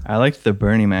on now. I liked the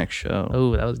Bernie Mac show.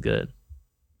 Oh, that was good.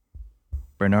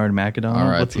 Bernard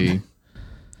Macadon. What's his- R.I.P.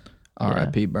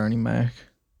 R.I.P. Bernie Mac.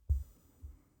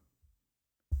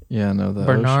 Yeah, no, the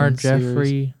Bernard Ocean series.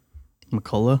 Jeffrey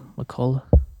McCullough. McCullough.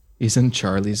 He's in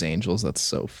Charlie's Angels. That's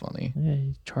so funny. Yeah,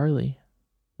 he's Charlie.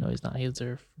 No, he's not. He's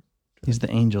there. He's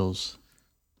the Angels.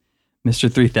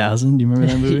 Mr. 3000. Do you remember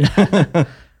that movie? Have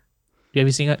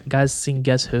you seen guys seen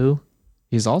Guess Who?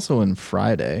 He's also in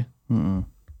Friday. Mm-mm.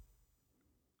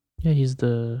 Yeah, he's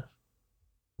the.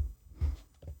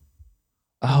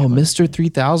 Oh, Mr.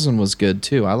 3000 was good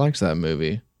too. I liked that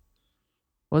movie.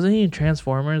 Wasn't he in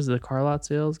Transformers, the car lot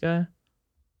sales guy?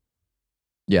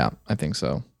 Yeah, I think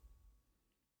so.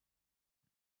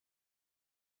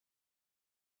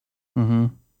 Mm-hmm.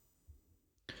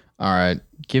 All right.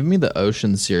 Give me the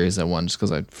Ocean series I won just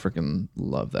because I freaking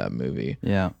love that movie.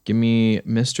 Yeah. Give me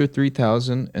Mr.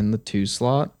 3000 in the 2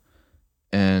 slot.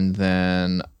 And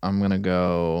then I'm going to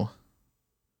go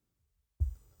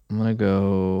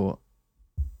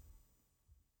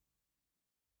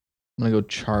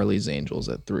Charlie's Angels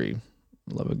at 3.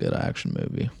 Love a good action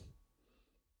movie.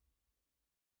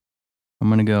 I'm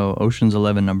going to go Ocean's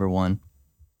 11, number 1.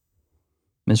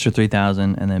 Mr.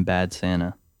 3000, and then Bad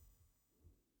Santa.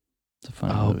 It's a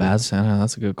funny movie. Bad Santa.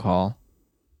 That's a good call.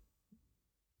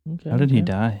 Okay, How did he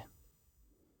die?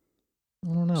 I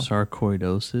don't know.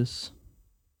 Sarcoidosis.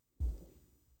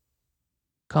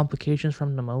 Complications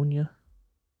from pneumonia.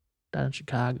 Down in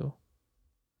Chicago.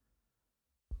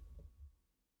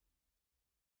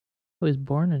 Oh, he's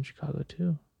born in Chicago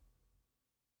too.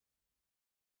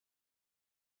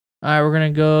 All right, we're gonna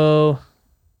go.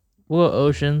 We'll go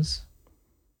Oceans.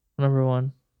 Number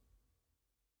 1.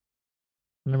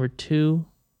 Number 2,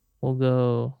 we'll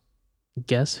go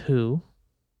Guess Who.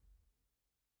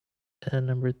 And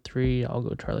number 3, I'll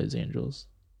go Charlie's Angels.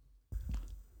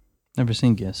 Never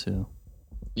seen Guess Who.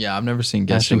 Yeah, I've never seen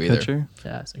Guess Ashton Who either. Kutcher?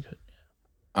 Yeah, I think.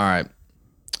 All right.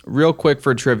 Real quick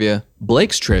for trivia.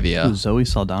 Blake's trivia. Ooh, Zoe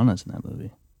Saldana's in that movie.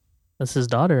 That's his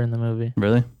daughter in the movie.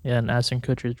 Really? Yeah, and Ashton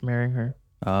Kutcher's marrying her.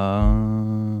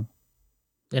 And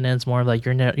then it's more like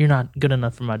you're not good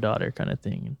enough for my daughter kind of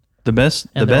thing. The best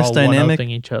And they're all dynamic.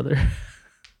 one-upping each other.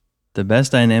 The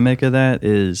best dynamic of that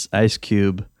is Ice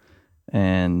Cube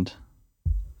and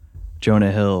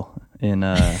Jonah Hill in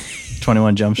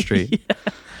 21 Jump Street. Yeah.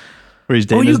 Where he's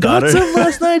dating his daughter. You got some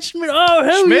last night, Schmidt? Oh,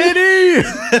 hell yeah.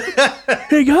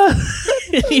 Hey, God.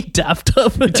 He dapped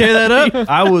up. Tear that up?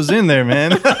 I was in there,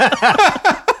 man.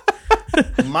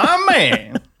 My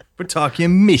man. We're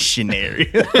talking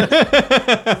missionary.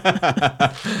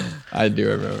 I do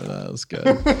remember that. That was good.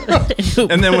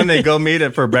 And then when they go meet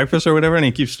it for breakfast or whatever, and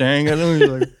he keeps staring at him, he's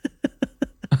like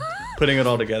putting it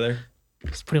all together.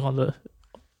 Just putting all the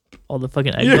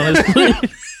fucking eggs on his plate.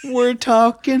 We're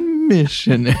talking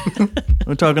mission.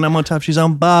 We're talking I'm on top, she's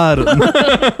on bottom.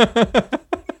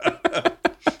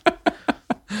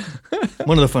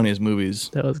 One of the funniest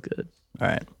movies. That was good. All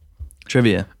right.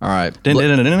 Trivia. All right.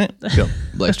 Go.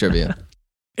 Blake's trivia.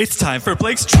 It's time for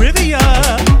Blake's Trivia.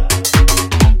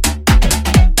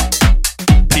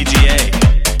 PGA.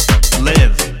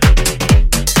 Live.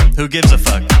 Who gives a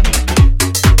fuck?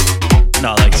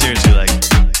 No, like seriously, like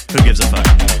who gives a fuck?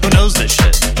 Who knows this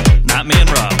shit? Not me and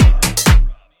Rob.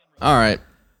 All right.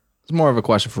 It's more of a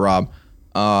question for Rob.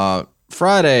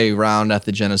 Friday round at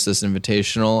the Genesis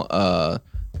Invitational.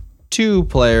 2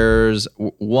 players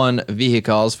won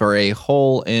vehicles for a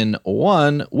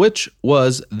hole-in-one. Which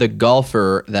was the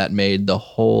golfer that made the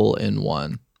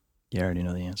hole-in-one? Yeah, I already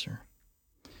know the answer.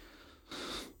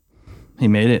 He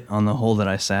made it on the hole that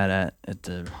I sat at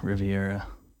the Riviera.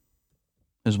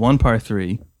 There's one par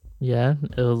 3. Yeah,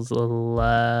 it was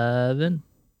 11.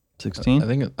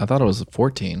 16? I thought it was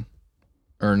 14.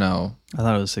 Or no. I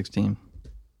thought it was 16.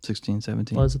 16,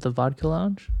 17. Was it the Vodka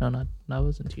Lounge? No, that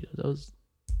wasn't Tito's. That was.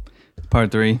 Par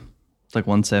 3. It's like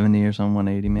 170 or something,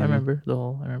 180 maybe. I remember the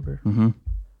hole. I remember. Mm-hmm.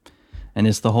 And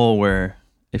it's the hole where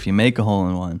if you make a hole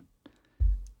in one,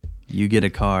 you get a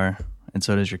car, and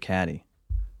so does your caddy.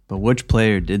 But which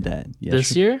player did that?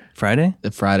 This year? Friday?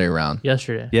 The Friday round.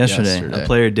 Yesterday. Yesterday. A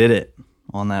player did it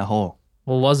on that hole.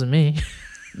 Well, it wasn't me.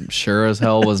 Sure as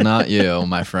hell was not you,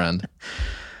 my friend.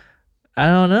 I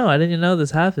don't know. I didn't know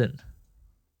this happened.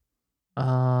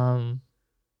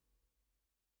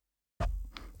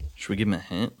 Should we give him a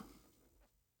hint?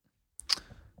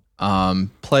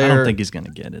 Player. I don't think he's gonna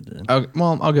get it. Then.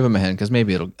 Well, I'll give him a hint because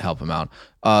maybe it'll help him out.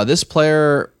 This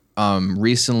player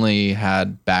recently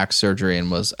had back surgery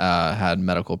and was had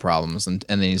medical problems, and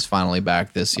then he's finally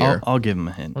back this year. I'll give him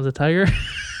a hint. Was it Tiger?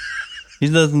 He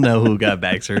doesn't know who got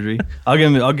back surgery. I'll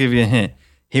give you a hint.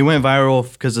 He went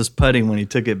viral because his putting, when he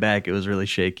took it back, it was really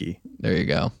shaky. There you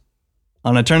go.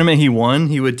 On a tournament he won,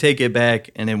 he would take it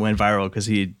back and it went viral because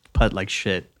he'd putt like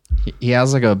shit. He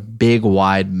has like a big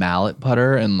wide mallet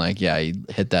putter, and he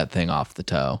hit that thing off the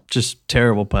toe. Just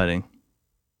terrible putting.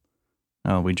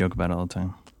 Oh, we joke about it all the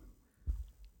time.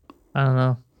 I don't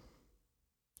know.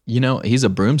 You know, he's a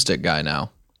broomstick guy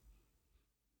now.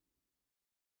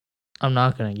 I'm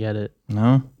not gonna get it.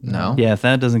 No? No? Yeah, if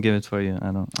that doesn't give it for you,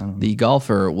 I don't. The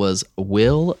golfer was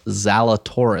Will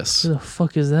Zalatoris. Who the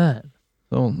fuck is that?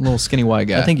 Little skinny white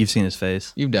guy. I think you've seen his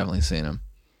face. You've definitely seen him.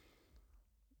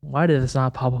 Why did this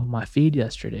not pop up on my feed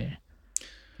yesterday?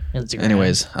 Instagram.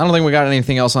 Anyways, I don't think we got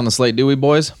anything else on the slate, do we,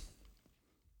 boys?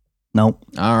 Nope.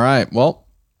 All right. Well,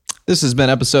 this has been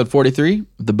episode 43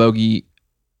 of the Bogey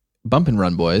Bump and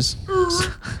Run Boys.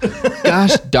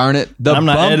 Gosh darn it. I'm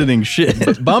not editing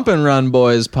shit. Bump and Run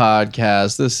Boys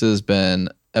podcast. This has been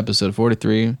episode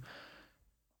 43.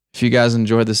 If you guys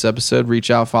enjoyed this episode,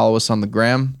 reach out, follow us on the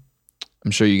gram.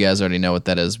 I'm sure you guys already know what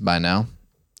that is by now.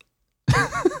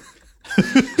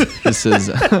 This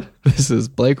is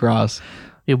Blake Ross.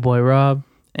 Your boy Rob.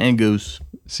 And Goose.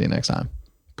 See you next time.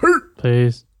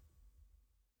 Peace.